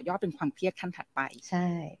ไปต่อยอดเป็นความเครียดขั้นถัดไปใช่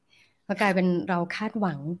ก็กลายเป็นเราคาดห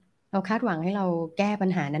วังให้เราแก้ปัญ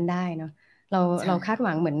หานั้นได้เนาะเราคาดห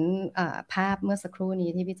วังเหมือนภาพเมื่อสักครู่นี้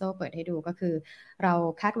ที่พี่โจ้เปิดให้ดูก็คือเรา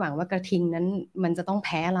คาดหวังว่ากระทิงนั้นมันจะต้องแ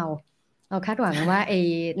พ้เราคาดหวังว่าไอ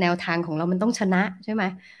แนวทางของเรามันต้องชนะใช่ไหม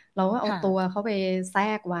เราก็เอาตัวเข้าไปแทร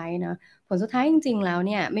กไว้นะผลสุดท้ายจริงๆแล้วเ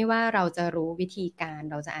นี่ยไม่ว่าเราจะรู้วิธีการ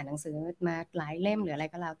เราจะอ่านหนังสือมาหลายเล่มหรืออะไร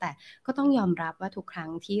ก็แล้วแต่ก็ต้องยอมรับว่าทุกครั้ง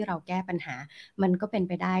ที่เราแก้ปัญหามันก็เป็นไ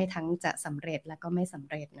ปได้ทั้งจะสำเร็จและก็ไม่สำ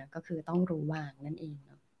เร็จนะก็คือต้องรู้วางนั่นเองเ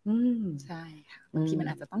นาะใช่ค่ะบางทีมัน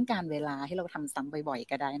อาจจะต้องการเวลาให้เราทำซ้ำบ่อย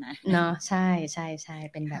ๆก็ได้นะเนาะใช่ใช่ใช่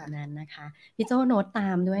เป็นแบบนั้นนะคะพี่โจ้โน้ตตา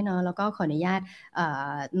มด้วยเนาะแล้วก็ขออนุญาต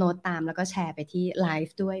โน้ตตามแล้วก็แชร์ไปที่ไล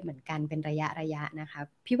ฟ์ด้วยเหมือนกันเป็นระยะนะคะ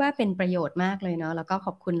พี่ว่าเป็นประโยชน์มากเลยเนาะแล้วก็ข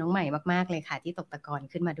อบคุณน้องใหม่มากๆเลยค่ะที่ตกตะกอน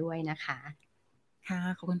ขึ้นมาด้วยนะคะค่ะ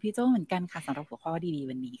ขอบคุณพี่โจ้เหมือนกันค่ะสำหรับหัวข้อดีๆ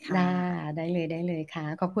วันนี้ค่ะได้เลยค่ะ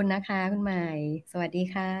ขอบคุณนะคะคุณใหม่สวัสดี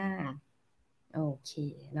ค่ะโอเค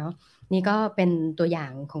เนาะนี่ก็เป็นตัวอย่า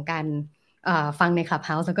งของการฟังใน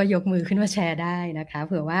Clubhouse แล้วก็ยกมือขึ้นมาแชร์ได้นะคะเ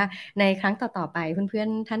ผื่อว่าในครั้งต่อๆไปเพื่อน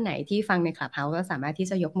ๆท่านไหนที่ฟังใน Clubhouse ก็สามารถที่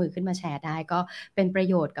จะยกมือขึ้นมาแชร์ได้ก็เป็นประ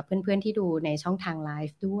โยชน์กับเพื่อนๆที่ดูในช่องทางไล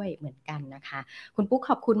ฟ์ด้วยเหมือนกันนะคะคุณปุ๊ก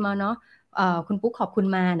ขอบคุณมาเนาะคุณปุ๊กขอบคุณ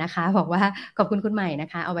มานะคะบอกว่าขอบคุณคุณใหม่นะ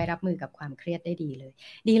คะเอาไว้รับมือกับความเครียดได้ดีเ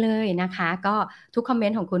ลยนะคะก็ทุกคอมเมน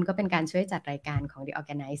ต์ของคุณก็เป็นการช่วยจัดรายการของ The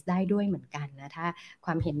Organize ได้ด้วยเหมือนกันนะถ้าค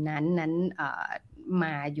วามเห็นนั้นม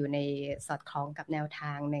าอยู่ในสอดคล้องกับแนวท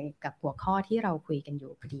างในกับหัวข้อที่เราคุยกันอ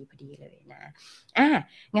ยู่พอดีเลยนะ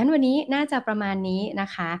งั้นวันนี้น่าจะประมาณนี้นะ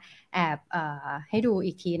คะแอบให้ดู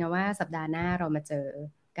อีกทีนะว่าสัปดาห์หน้าเรามาเจอ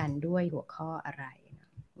กันด้วยหัวข้ออะไร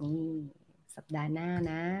นี่สัปดาห์หน้า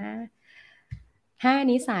นะ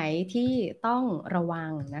5 นิสัยที่ต้องระวั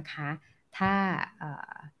งนะคะถ้า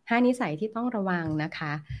5 นิสัยที่ต้องระวังนะค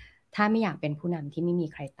ะถ้าไม่อยากเป็นผู้นำที่ไม่มี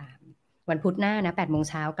ใครตาม วันพุธหน้านะ 8:00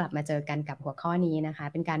 นกลับมาเจอกันกับหัวข้อนี้นะคะ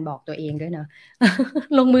เป็นการบอกตัวเองด้วยเนาะ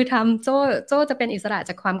ลงมือทำโจ้จะเป็นอิสระ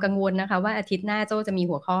จากความกังวลนะคะว่าอาทิตย์หน้าโจ้จะมี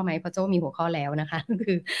หัวข้อไหมเพราะโจ้มีหัวข้อแล้วนะคะ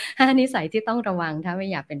คือ5นิสัยที่ต้องระวังถ้าไม่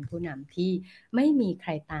อยากเป็นผู้นำที่ไม่มีใค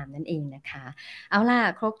รตามนั่นเองนะคะเอาล่ะ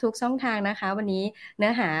ครบทุกช่องทางนะคะวันนี้เนื้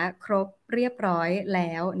อหาครบเรียบร้อยแ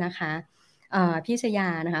ล้วนะคะพี่ชยา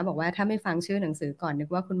นะคะบอกว่าถ้าไม่ฟังชื่อหนังสือก่อนนึก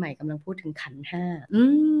ว่าคุณใหม่กำลังพูดถึงขันธ์ห้า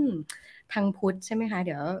ทางพุทธใช่ไหมคะเ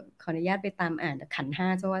ดี๋ยวขออนุญาตไปตามอ่านขันธ์ห้า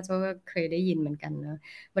โจ้ว่าโจ้เคยได้ยินเหมือนกันเนาะ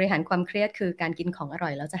บริหารความเครียดคือการกินของอร่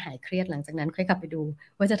อยแล้วจะหายเครียดหลังจากนั้นค่อยกลับไปดู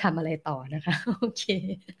ว่าจะทำอะไรต่อนะคะโอเค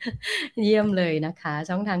เยี่ยมเลยนะคะ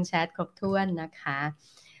ช่องทางแชทครบถ้วนนะคะ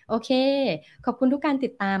โอเคขอบคุณทุกการติ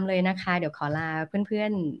ดตามเลยนะคะเดี๋ยวขอลาเพื่อ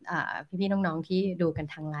นๆพี่ๆน้องๆที่ดูกัน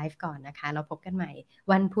ทางไลฟ์ก่อนนะคะเราพบกันใหม่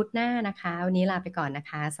วันพุธหน้านะคะวันนี้ลาไปก่อนนะ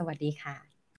คะสวัสดีค่ะ